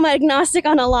I know I'm agnostic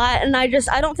on a lot, and I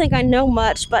don't think I know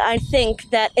much, but I think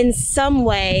that in some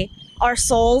way, our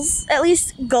souls at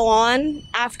least go on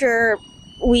after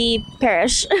we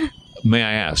perish. May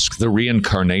I ask, the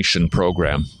reincarnation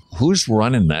program, who's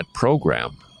running that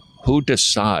program? Who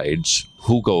decides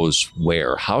who goes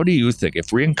where? How do you think,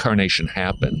 if reincarnation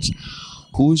happens,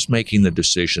 who's making the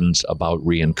decisions about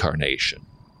reincarnation?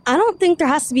 I don't think there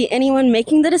has to be anyone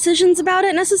making the decisions about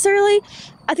it necessarily.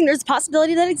 I think there's a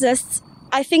possibility that exists.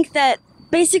 I think that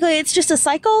basically it's just a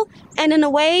cycle. And in a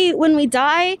way, when we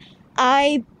die,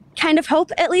 I kind of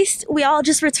hope at least we all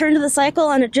just return to the cycle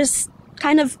and it just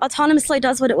kind of autonomously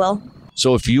does what it will.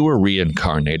 So if you were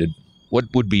reincarnated, what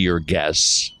would be your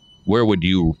guess? Where would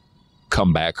you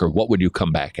come back, or what would you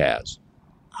come back as?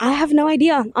 I have no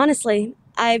idea, honestly.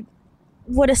 I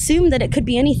would assume that it could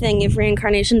be anything if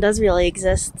reincarnation does really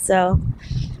exist. So,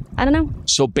 I don't know.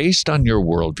 So based on your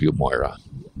worldview, Moira,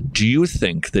 do you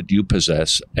think that you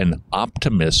possess an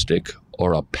optimistic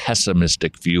or a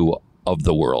pessimistic view of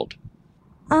the world?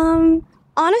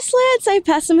 Honestly, I'd say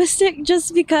pessimistic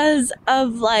just because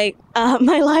of my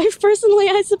life personally,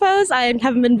 I suppose. I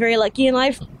haven't been very lucky in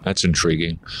life. That's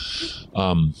intriguing.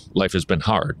 Life has been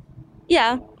hard.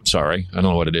 Yeah. Sorry, I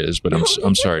don't know what it is, but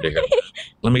I'm sorry to hear.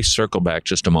 Let me circle back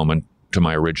just a moment to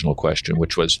my original question,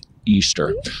 which was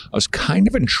Easter. I was kind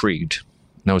of intrigued,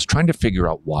 and I was trying to figure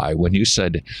out why. When you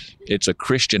said it's a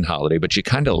Christian holiday, but you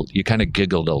kind of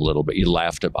giggled a little bit. You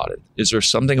laughed about it. Is there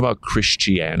something about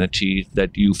Christianity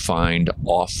that you find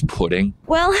off-putting?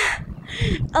 Well,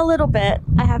 a little bit,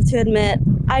 I have to admit.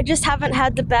 I just haven't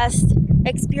had the best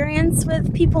experience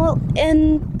with people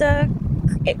in the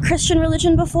Christian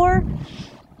religion before.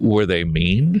 Were they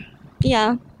mean?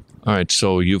 Yeah. All right,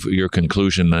 so your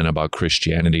conclusion then about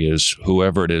Christianity is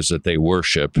whoever it is that they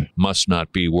worship must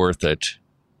not be worth it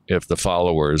if the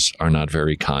followers are not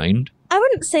very kind? I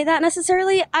wouldn't say that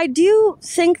necessarily. I do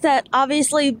think that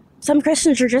obviously some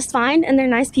Christians are just fine and they're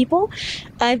nice people.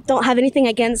 I don't have anything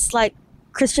against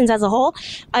Christians as a whole.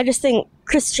 I just think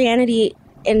Christianity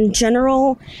in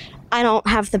general, I don't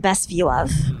have the best view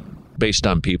of. Based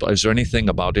on people, is there anything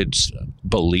about its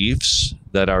beliefs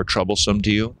that are troublesome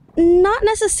to you? Not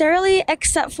necessarily,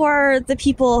 except for the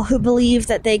people who believe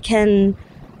that they can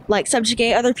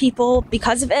subjugate other people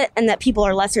because of it, and that people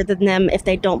are lesser than them if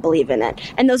they don't believe in it.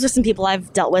 And those are some people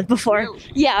I've dealt with before. Really?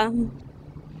 Yeah.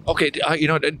 Okay,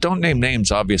 don't name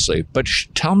names, obviously, but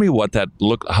tell me what that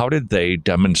how did they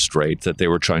demonstrate that they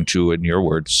were trying to, in your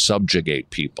words, subjugate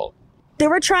people? They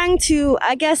were trying to,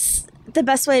 I guess the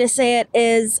best way to say it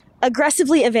is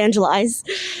aggressively evangelize.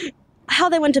 How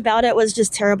they went about it was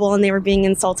just terrible, and they were being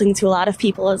insulting to a lot of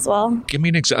people as well. Give me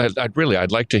an example.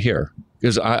 I'd like to hear,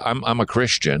 because I'm a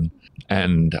Christian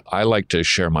and I like to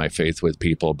share my faith with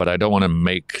people, but I don't want to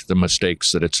make the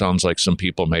mistakes that it sounds like some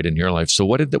people made in your life. So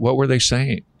what were they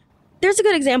saying? There's a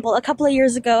good example. A couple of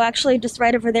years ago, actually, just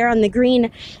right over there on the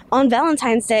green, on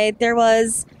Valentine's Day, there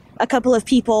was a couple of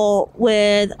people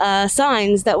with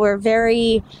signs that were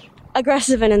very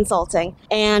aggressive and insulting,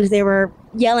 and they were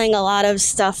yelling a lot of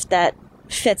stuff that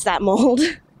fits that mold.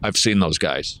 I've seen those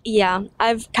guys. Yeah,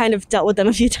 I've kind of dealt with them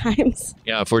a few times.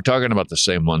 Yeah, if we're talking about the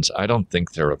same ones, I don't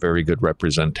think they're a very good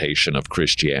representation of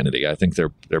Christianity. I think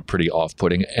they're pretty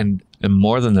off-putting, and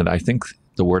more than that, I think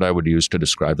the word I would use to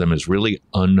describe them is really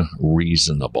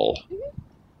unreasonable.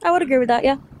 I would agree with that,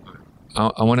 yeah.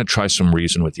 I want to try some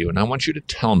reason with you, and I want you to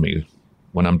tell me,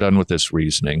 when I'm done with this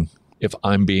reasoning, if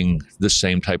I'm being the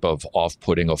same type of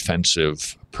off-putting,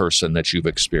 offensive person that you've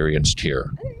experienced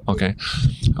here. Okay?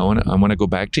 I want to go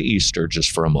back to Easter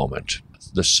just for a moment.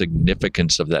 The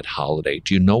significance of that holiday.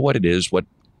 Do you know what it is?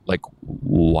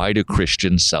 Why do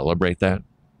Christians celebrate that?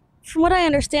 From what I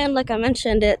understand, like I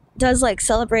mentioned, it does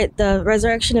celebrate the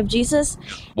resurrection of Jesus.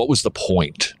 What was the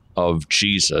point of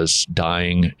Jesus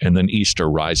dying and then Easter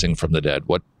rising from the dead?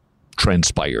 What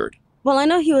transpired? Well, I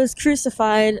know he was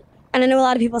crucified. And I know a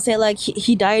lot of people say,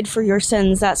 he died for your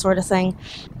sins, that sort of thing.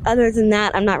 Other than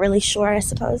that, I'm not really sure, I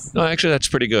suppose. No, actually, that's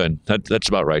pretty good. That's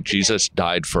about right. Jesus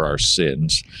died for our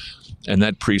sins. And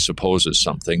that presupposes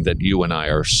something, that you and I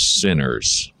are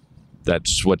sinners.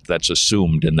 That's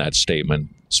assumed in that statement.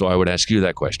 So I would ask you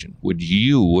that question. Would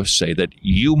you say that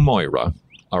you, Moira,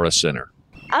 are a sinner?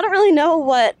 I don't really know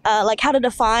what, how to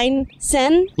define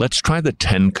sin. Let's try the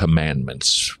 10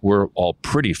 Commandments. We're all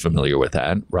pretty familiar with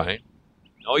that, right?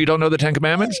 Oh, you don't know the 10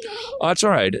 Commandments? Oh, that's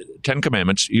all right. 10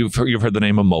 Commandments. You've heard the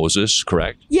name of Moses,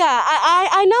 correct? Yeah,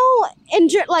 I know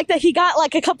that he got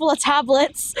a couple of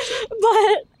tablets,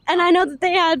 and I know that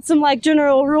they had some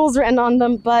general rules written on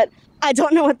them, but I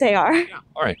don't know what they are. Yeah.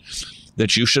 All right.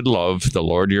 That you should love the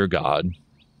Lord your God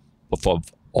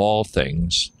above all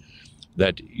things,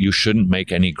 that you shouldn't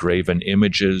make any graven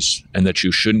images, and that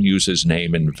you shouldn't use his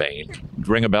name in vain.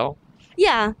 Ring a bell?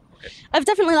 Yeah. I've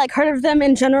definitely heard of them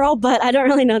in general, but I don't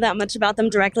really know that much about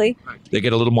them directly. They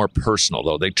get a little more personal,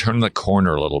 though. They turn the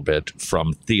corner a little bit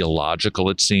from theological,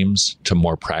 it seems, to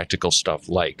more practical stuff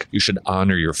like you should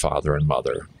honor your father and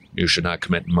mother. You should not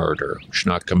commit murder. You should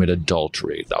not commit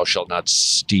adultery. Thou shalt not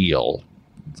steal.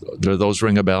 Do those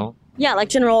ring a bell? Yeah,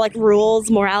 general rules,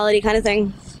 morality kind of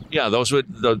thing. Yeah,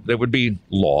 they would be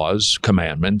laws,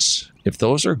 commandments. If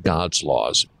those are God's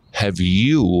laws, have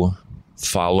you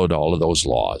followed all of those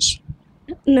laws?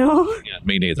 No. Yeah,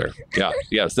 me neither. Yeah,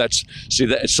 yes.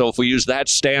 So if we use that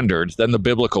standard, then the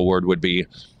biblical word would be,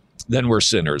 then we're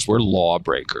sinners. We're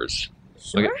lawbreakers.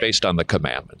 Sure. Okay, based on the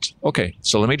commandments. Okay,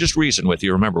 so let me just reason with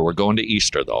you. Remember, we're going to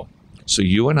Easter, though. So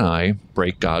you and I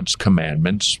break God's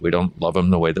commandments. We don't love him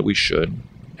the way that we should.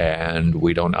 And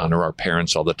we don't honor our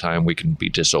parents all the time. We can be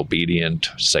disobedient,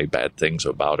 say bad things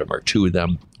about them or to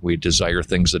them. We desire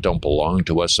things that don't belong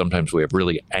to us. Sometimes we have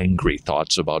really angry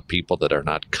thoughts about people that are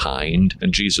not kind.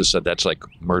 And Jesus said that's like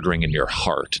murdering in your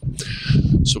heart.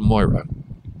 So Moira,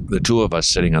 the two of us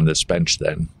sitting on this bench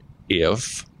then,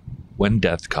 if, when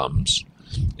death comes,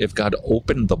 if God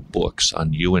opened the books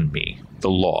on you and me, the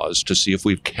laws, to see if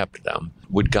we've kept them,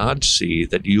 would God see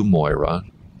that you, Moira,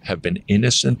 have been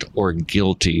innocent or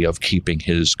guilty of keeping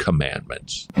his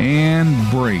commandments? And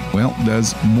break. Well,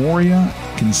 does Moira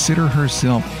consider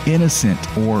herself innocent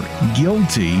or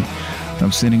guilty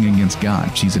of sinning against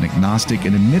God? She's an agnostic,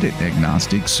 an admitted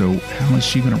agnostic, so how is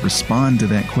she going to respond to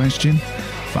that question?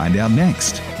 Find out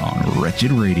next on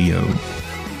Wretched Radio.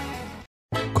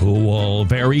 Cool,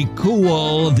 very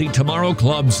cool. The Tomorrow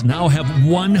Clubs now have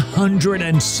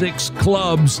 106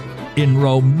 clubs in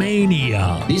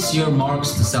Romania. This year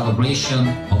marks the celebration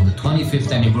of the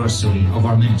 25th anniversary of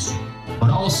our ministry.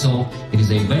 But also, it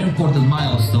is a very important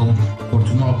milestone for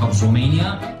Tomorrow Clubs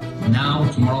Romania. Now,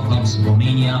 Tomorrow Clubs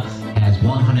Romania has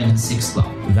 106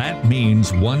 clubs. That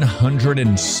means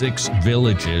 106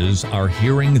 villages are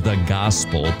hearing the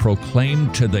gospel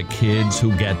proclaimed to the kids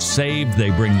who get saved.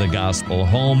 They bring the gospel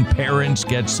home, parents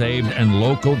get saved, and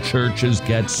local churches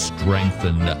get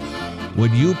strengthened.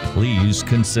 Would you please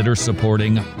consider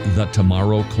supporting the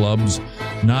Tomorrow Clubs?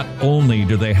 Not only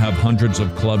do they have hundreds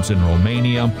of clubs in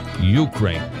Romania,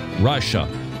 Ukraine, Russia,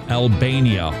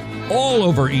 Albania, all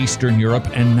over Eastern Europe,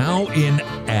 and now in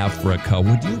Africa.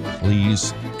 Would you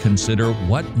please consider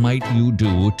what might you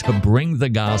do to bring the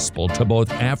gospel to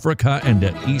both Africa and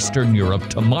to Eastern Europe?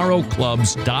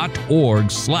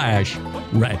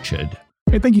 tomorrowclubs.org/wretched.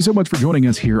 Hey, thank you so much for joining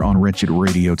us here on Wretched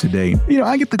Radio today.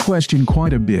 I get the question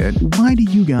quite a bit, why do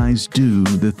you guys do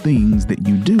the things that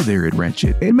you do there at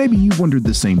Wretched? And maybe you wondered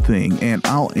the same thing, and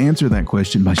I'll answer that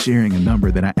question by sharing a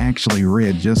number that I actually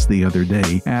read just the other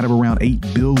day. Out of around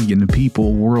 8 billion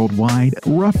people worldwide,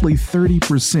 roughly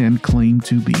 30% claim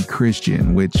to be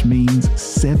Christian, which means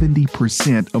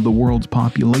 70% of the world's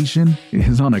population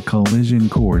is on a collision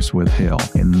course with hell.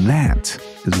 And that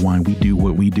is why we do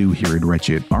what we do here at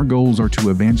Wretched. Our goals are to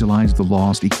evangelize the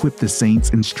lost, equip the saints,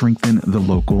 and strengthen the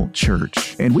local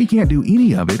church. And we can't do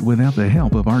any of it without the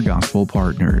help of our gospel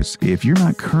partners. If you're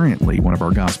not currently one of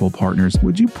our gospel partners,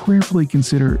 would you prayerfully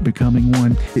consider becoming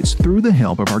one? It's through the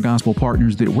help of our gospel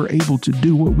partners that we're able to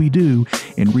do what we do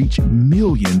and reach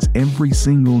millions every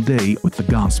single day with the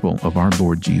gospel of our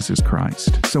Lord Jesus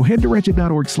Christ. So head to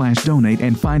wretched.org/donate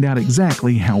and find out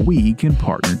exactly how we can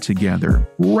partner together.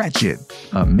 Wretched.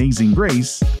 Amazing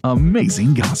grace,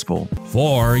 amazing gospel.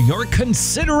 For your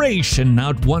consideration,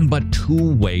 not one but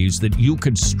two ways that you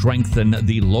could strengthen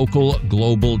the local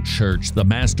global church, the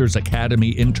Masters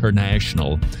Academy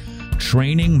International,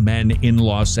 training men in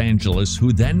Los Angeles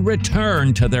who then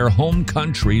return to their home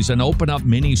countries and open up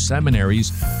mini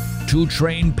seminaries to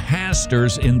train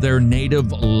pastors in their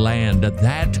native land.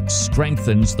 That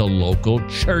strengthens the local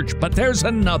church. But there's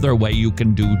another way you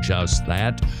can do just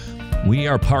that. We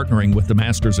are partnering with the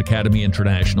Masters Academy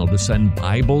International to send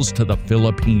Bibles to the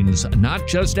Philippines. Not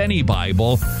just any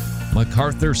Bible,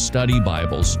 MacArthur Study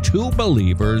Bibles to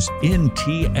believers in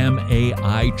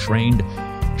TMAI-trained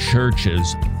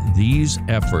churches. These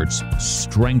efforts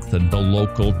strengthen the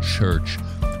local church.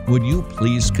 Would you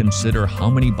please consider how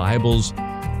many Bibles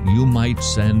you might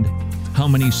send, how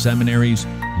many seminaries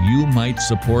you might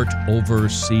support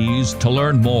overseas? To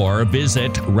learn more,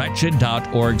 visit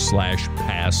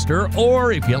wretched.org/pastor,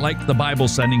 or if you like the Bible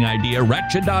sending idea,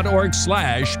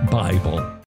 wretched.org/Bible.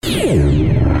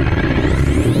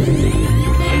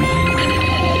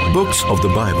 Books of the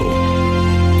Bible.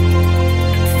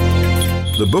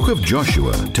 The book of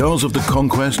Joshua tells of the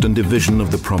conquest and division of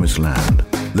the Promised Land.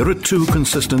 There are two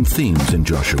consistent themes in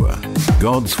Joshua: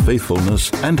 God's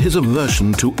faithfulness and his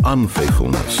aversion to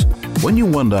unfaithfulness. When you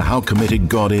wonder how committed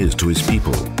God is to his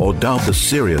people or doubt the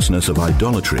seriousness of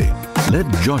idolatry, let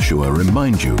Joshua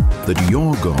remind you that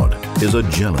your God is a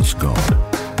jealous God.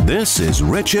 This is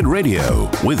Wretched Radio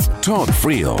with Todd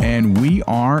Friel. And we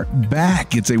are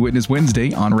back. It's a Witness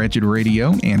Wednesday on Wretched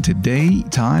Radio. And today,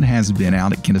 Todd has been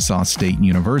out at Kennesaw State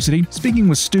University speaking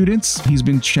with students. He's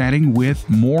been chatting with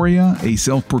Moria, a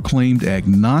self-proclaimed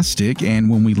agnostic. And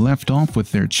when we left off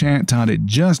with their chat, Todd had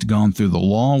just gone through the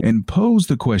law and posed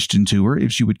the question to her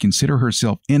if she would consider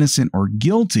herself innocent or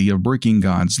guilty of breaking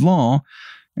God's law.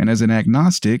 And as an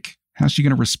agnostic, how's she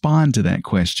going to respond to that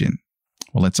question?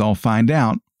 Well, let's all find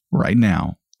out right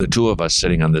now. The two of us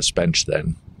sitting on this bench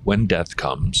then, when death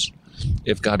comes,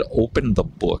 if God opened the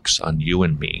books on you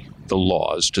and me, the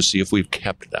laws, to see if we've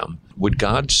kept them, would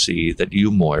God see that you,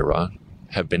 Moira,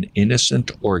 have been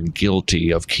innocent or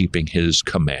guilty of keeping his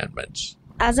commandments?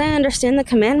 As I understand the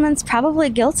commandments, probably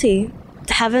guilty.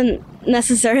 Haven't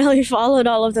necessarily followed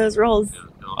all of those rules.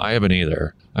 No, I haven't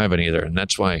either. And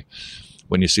that's why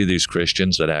when you see these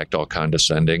Christians that act all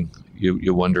condescending,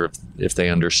 you wonder if they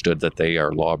understood that they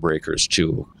are lawbreakers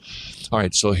too. All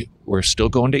right, so we're still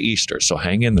going to Easter, so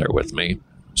hang in there with me.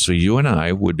 So you and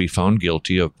I would be found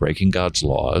guilty of breaking God's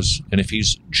laws, and if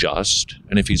he's just,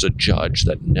 and if he's a judge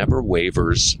that never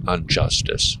wavers on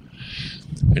justice,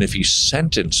 and if he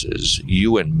sentences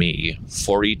you and me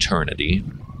for eternity,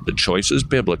 the choices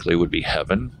biblically would be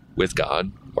heaven with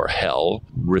God or hell,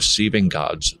 receiving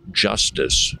God's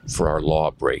justice for our law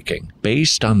breaking.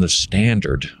 Based on the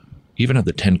standard, even of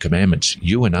the Ten Commandments,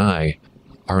 you and I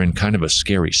are in kind of a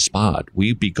scary spot.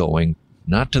 We'd be going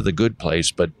not to the good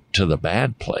place, but to the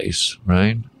bad place,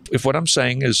 right? If what I'm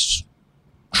saying is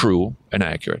true and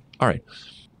accurate. All right,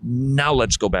 now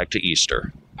let's go back to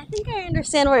Easter. I think I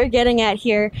understand what you're getting at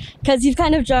here, because you've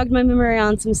kind of jogged my memory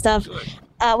on some stuff.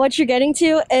 What you're getting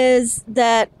to is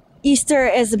that Easter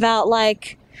is about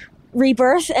like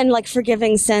rebirth and like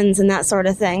forgiving sins and that sort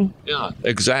of thing. Yeah,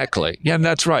 exactly. Yeah, and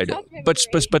that's right. But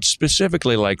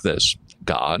specifically like this,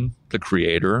 God, the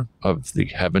creator of the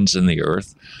heavens and the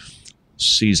earth,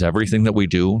 sees everything that we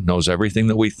do, knows everything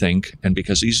that we think, and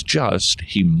because he's just,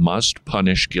 he must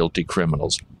punish guilty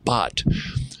criminals. But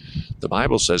the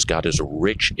Bible says God is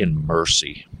rich in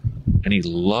mercy, and he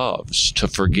loves to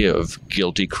forgive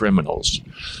guilty criminals.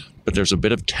 But there's a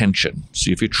bit of tension.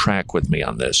 See if you track with me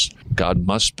on this. God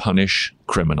must punish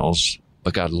criminals,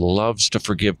 but God loves to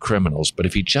forgive criminals. But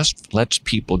if he just lets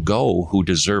people go who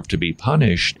deserve to be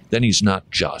punished, then he's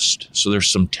not just. So there's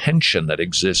some tension that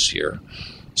exists here.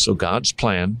 So God's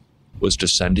plan was to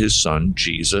send his son,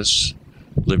 Jesus,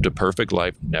 lived a perfect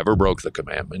life, never broke the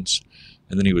commandments,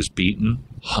 and then he was beaten,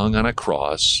 hung on a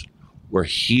cross, where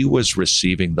he was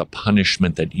receiving the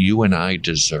punishment that you and I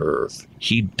deserve.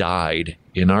 He died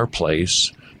in our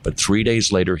place, but 3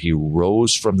 days later he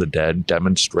rose from the dead,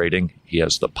 demonstrating he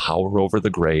has the power over the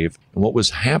grave. And what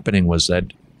was happening was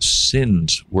that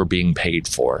sins were being paid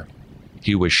for.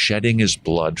 He was shedding his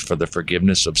blood for the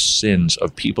forgiveness of sins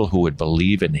of people who would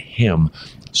believe in him,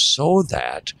 so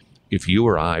that if you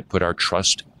or I put our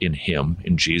trust in him,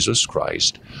 in Jesus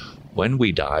Christ, when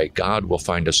we die, God will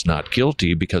find us not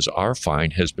guilty because our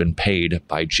fine has been paid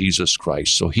by Jesus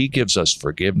Christ. So he gives us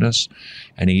forgiveness,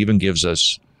 and he even gives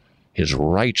us his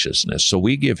righteousness. So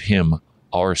we give him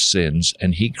our sins,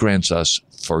 and he grants us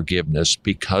forgiveness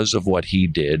because of what he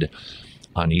did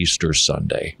on Easter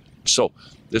Sunday. So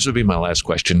this would be my last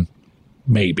question,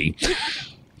 maybe.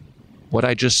 What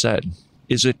I just said,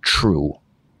 is it true?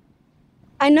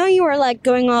 I know you were like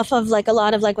going off of like a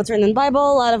lot of like what's written in the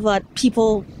Bible, a lot of what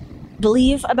people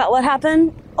believe about what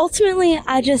happened. Ultimately,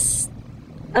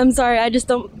 I'm sorry, I just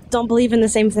don't believe in the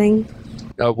same thing.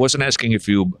 I wasn't asking if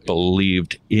you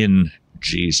believed in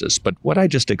Jesus, but what I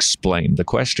just explained, the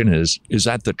question is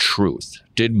that the truth?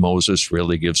 Did Moses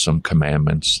really give some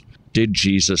commandments? Did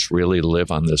Jesus really live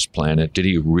on this planet? Did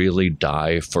he really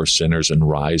die for sinners and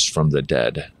rise from the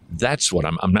dead? That's what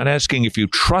I'm not asking if you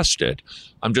trust it.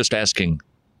 I'm just asking,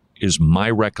 is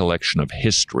my recollection of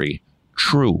history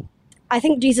true? I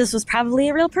think Jesus was probably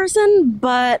a real person,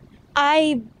 but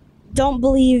I don't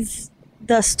believe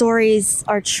the stories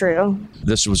are true.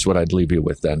 This was what I'd leave you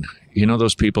with then. You know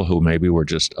those people who maybe were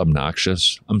just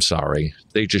obnoxious? I'm sorry.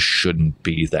 They just shouldn't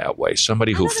be that way.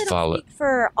 Somebody who followed...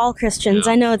 For all Christians,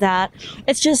 yeah. I know that.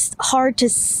 It's just hard to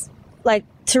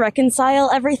reconcile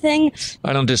everything.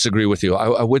 I don't disagree with you.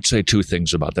 I would say two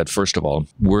things about that. First of all,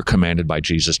 we're commanded by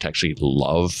Jesus to actually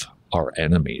love our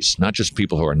enemies, not just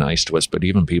people who are nice to us, but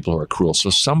even people who are cruel. So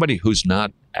somebody who's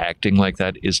not acting like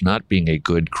that is not being a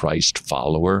good Christ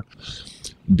follower.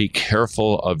 Be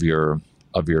careful of your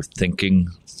thinking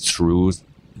through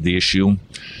the issue,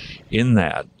 in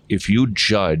that if you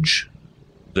judge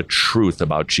the truth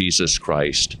about Jesus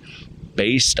Christ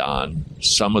based on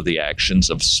some of the actions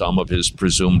of some of his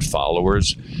presumed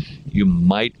followers, you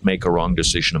might make a wrong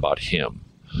decision about him.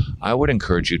 I would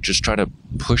encourage you just try to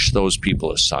push those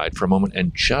people aside for a moment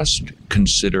and just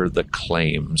consider the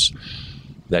claims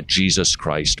that Jesus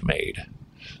Christ made,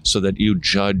 so that you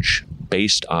judge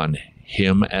based on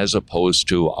him as opposed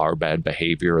to our bad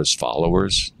behavior as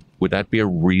followers. Would that be a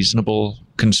reasonable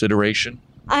consideration?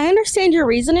 I understand your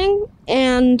reasoning,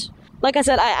 and like I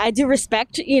said, I do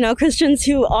respect, Christians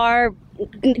who are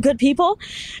good people,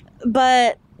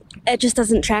 but it just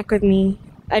doesn't track with me.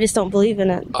 I just don't believe in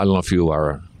it. I don't know if you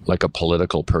are like a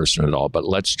political person at all, but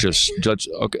let's just judge.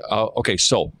 Okay,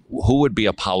 so who would be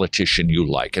a politician you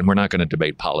like? And we're not going to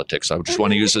debate politics. I just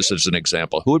want to use this as an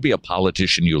example. Who would be a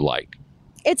politician you like?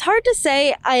 It's hard to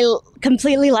say I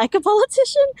completely like a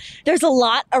politician. There's a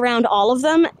lot around all of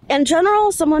them. In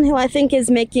general, someone who I think is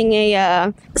making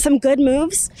some good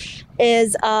moves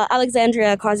is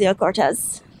Alexandria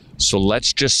Ocasio-Cortez. So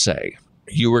let's just say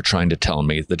you were trying to tell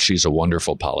me that she's a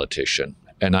wonderful politician.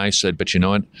 And I said, but you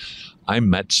know what? I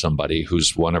met somebody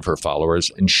who's one of her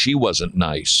followers, and she wasn't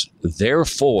nice.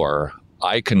 Therefore,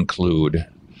 I conclude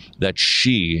that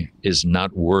she is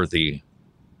not worthy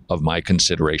of my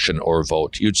consideration or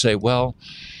vote. You'd say, well,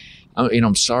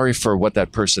 I'm sorry for what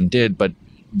that person did, but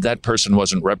that person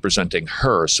wasn't representing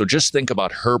her. So just think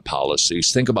about her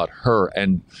policies, think about her,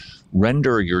 and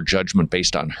render your judgment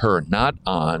based on her, not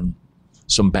on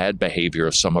some bad behavior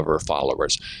of some of her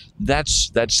followers. That's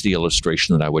the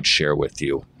illustration that I would share with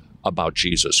you about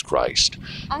Jesus Christ.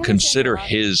 Consider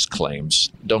his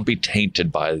claims. Don't be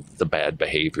tainted by the bad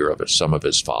behavior of some of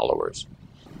his followers.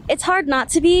 It's hard not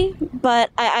to be,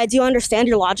 but I do understand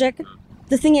your logic.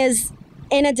 The thing is,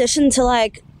 in addition to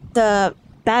like the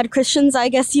bad Christians, I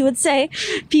guess you would say,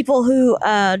 people who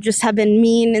just have been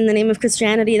mean in the name of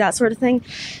Christianity, that sort of thing.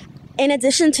 In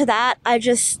addition to that, I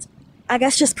guess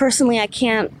personally, I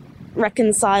can't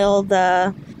reconcile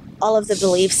all of the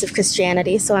beliefs of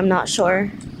Christianity, so I'm not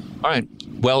sure. All right.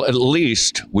 Well, at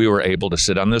least we were able to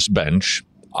sit on this bench.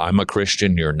 I'm a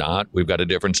Christian, you're not. We've got a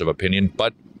difference of opinion,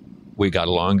 but we got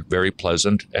along, very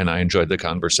pleasant, and I enjoyed the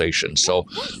conversation. So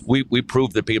we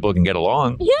proved that people can get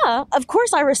along. Yeah, of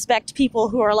course I respect people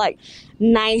who are like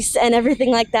nice and everything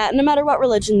like that, no matter what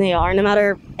religion they are, no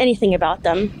matter anything about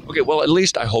them. Okay, well, at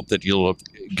least I hope that you'll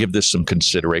give this some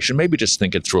consideration. Maybe just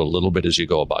think it through a little bit as you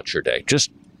go about your day.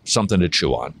 Just something to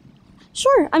chew on.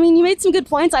 Sure. I mean, you made some good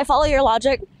points. I follow your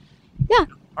logic. Yeah. All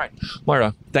right.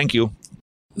 Moira, thank you.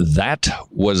 That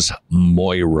was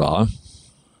Moira.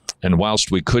 And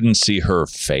whilst we couldn't see her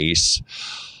face,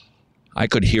 I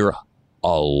could hear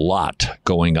a lot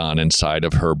going on inside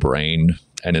of her brain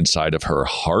and inside of her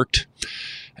heart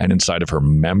and inside of her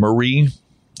memory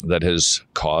that has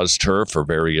caused her, for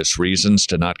various reasons,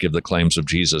 to not give the claims of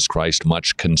Jesus Christ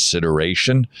much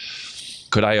consideration.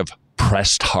 Could I have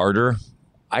pressed harder?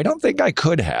 I don't think I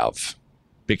could have,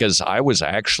 because I was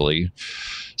actually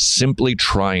simply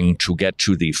trying to get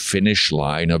to the finish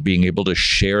line of being able to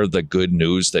share the good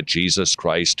news that Jesus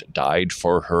Christ died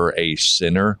for her, a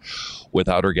sinner,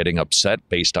 without her getting upset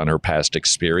based on her past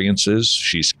experiences.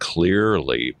 She's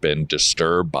clearly been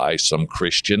disturbed by some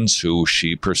Christians who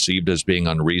she perceived as being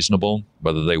unreasonable,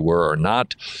 whether they were or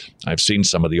not. I've seen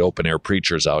some of the open-air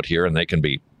preachers out here, and they can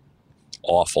be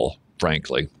awful,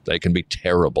 frankly. They can be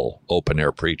terrible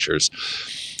open-air preachers.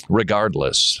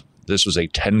 Regardless, this was a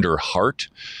tender heart.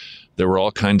 There were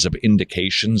all kinds of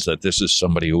indications that this is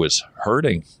somebody who is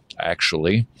hurting,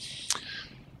 actually.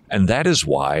 And that is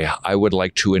why I would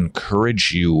like to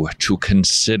encourage you to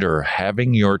consider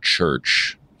having your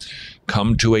church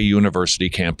come to a university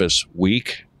campus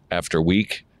week after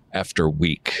week after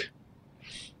week.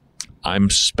 I'm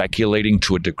speculating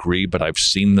to a degree, but I've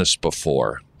seen this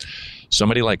before.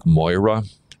 Somebody like Moira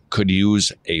could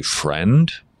use a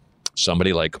friend.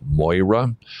 Somebody like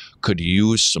Moira could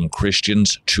use some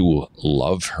Christians to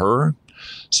love her.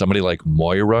 Somebody like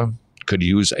Moira could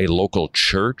use a local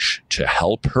church to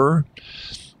help her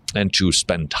and to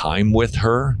spend time with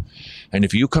her. And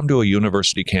if you come to a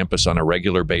university campus on a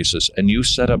regular basis and you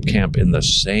set up camp in the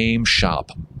same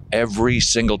shop every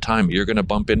single time, you're going to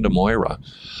bump into Moira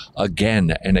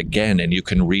again and again, and you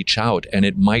can reach out, and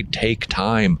it might take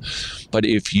time. But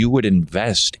if you would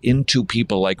invest into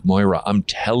people like Moira, I'm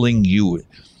telling you,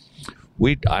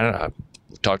 we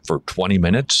talked for 20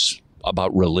 minutes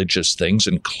about religious things,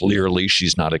 and clearly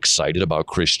she's not excited about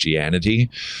Christianity.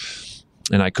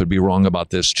 And I could be wrong about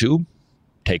this too.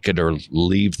 Take it or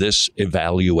leave this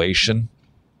evaluation.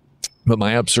 But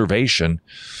my observation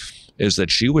is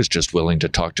that she was just willing to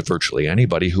talk to virtually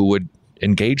anybody who would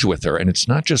engage with her. And it's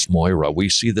not just Moira. We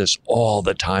see this all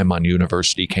the time on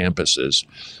university campuses.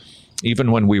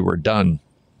 Even when we were done,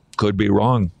 could be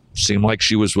wrong, seemed like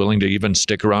she was willing to even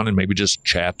stick around and maybe just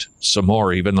chat some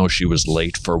more, even though she was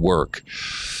late for work.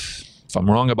 If I'm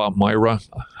wrong about Moira,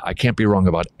 I can't be wrong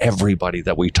about everybody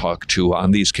that we talk to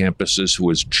on these campuses who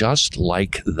is just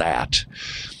like that.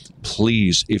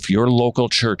 Please, if your local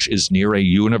church is near a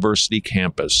university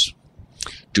campus,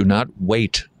 do not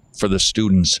wait for the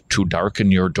students to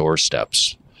darken your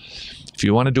doorsteps. If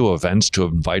you want to do events to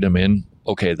invite them in,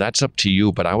 okay, that's up to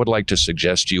you, but I would like to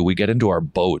suggest to you we get into our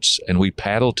boats and we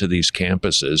paddle to these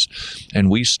campuses and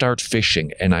we start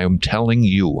fishing. And I'm telling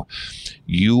you,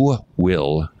 you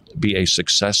will be a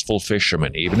successful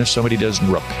fisherman. Even if somebody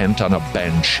doesn't repent on a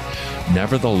bench,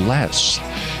 nevertheless,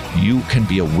 you can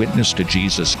be a witness to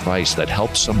Jesus Christ that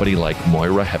helps somebody like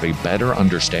Moira have a better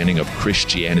understanding of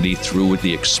Christianity through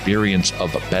the experience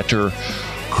of better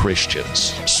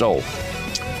Christians. So,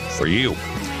 for you,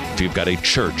 if you've got a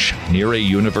church near a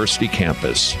university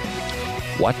campus,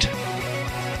 what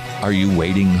are you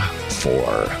waiting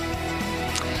for?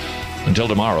 Until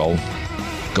tomorrow,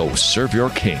 go serve your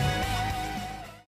King.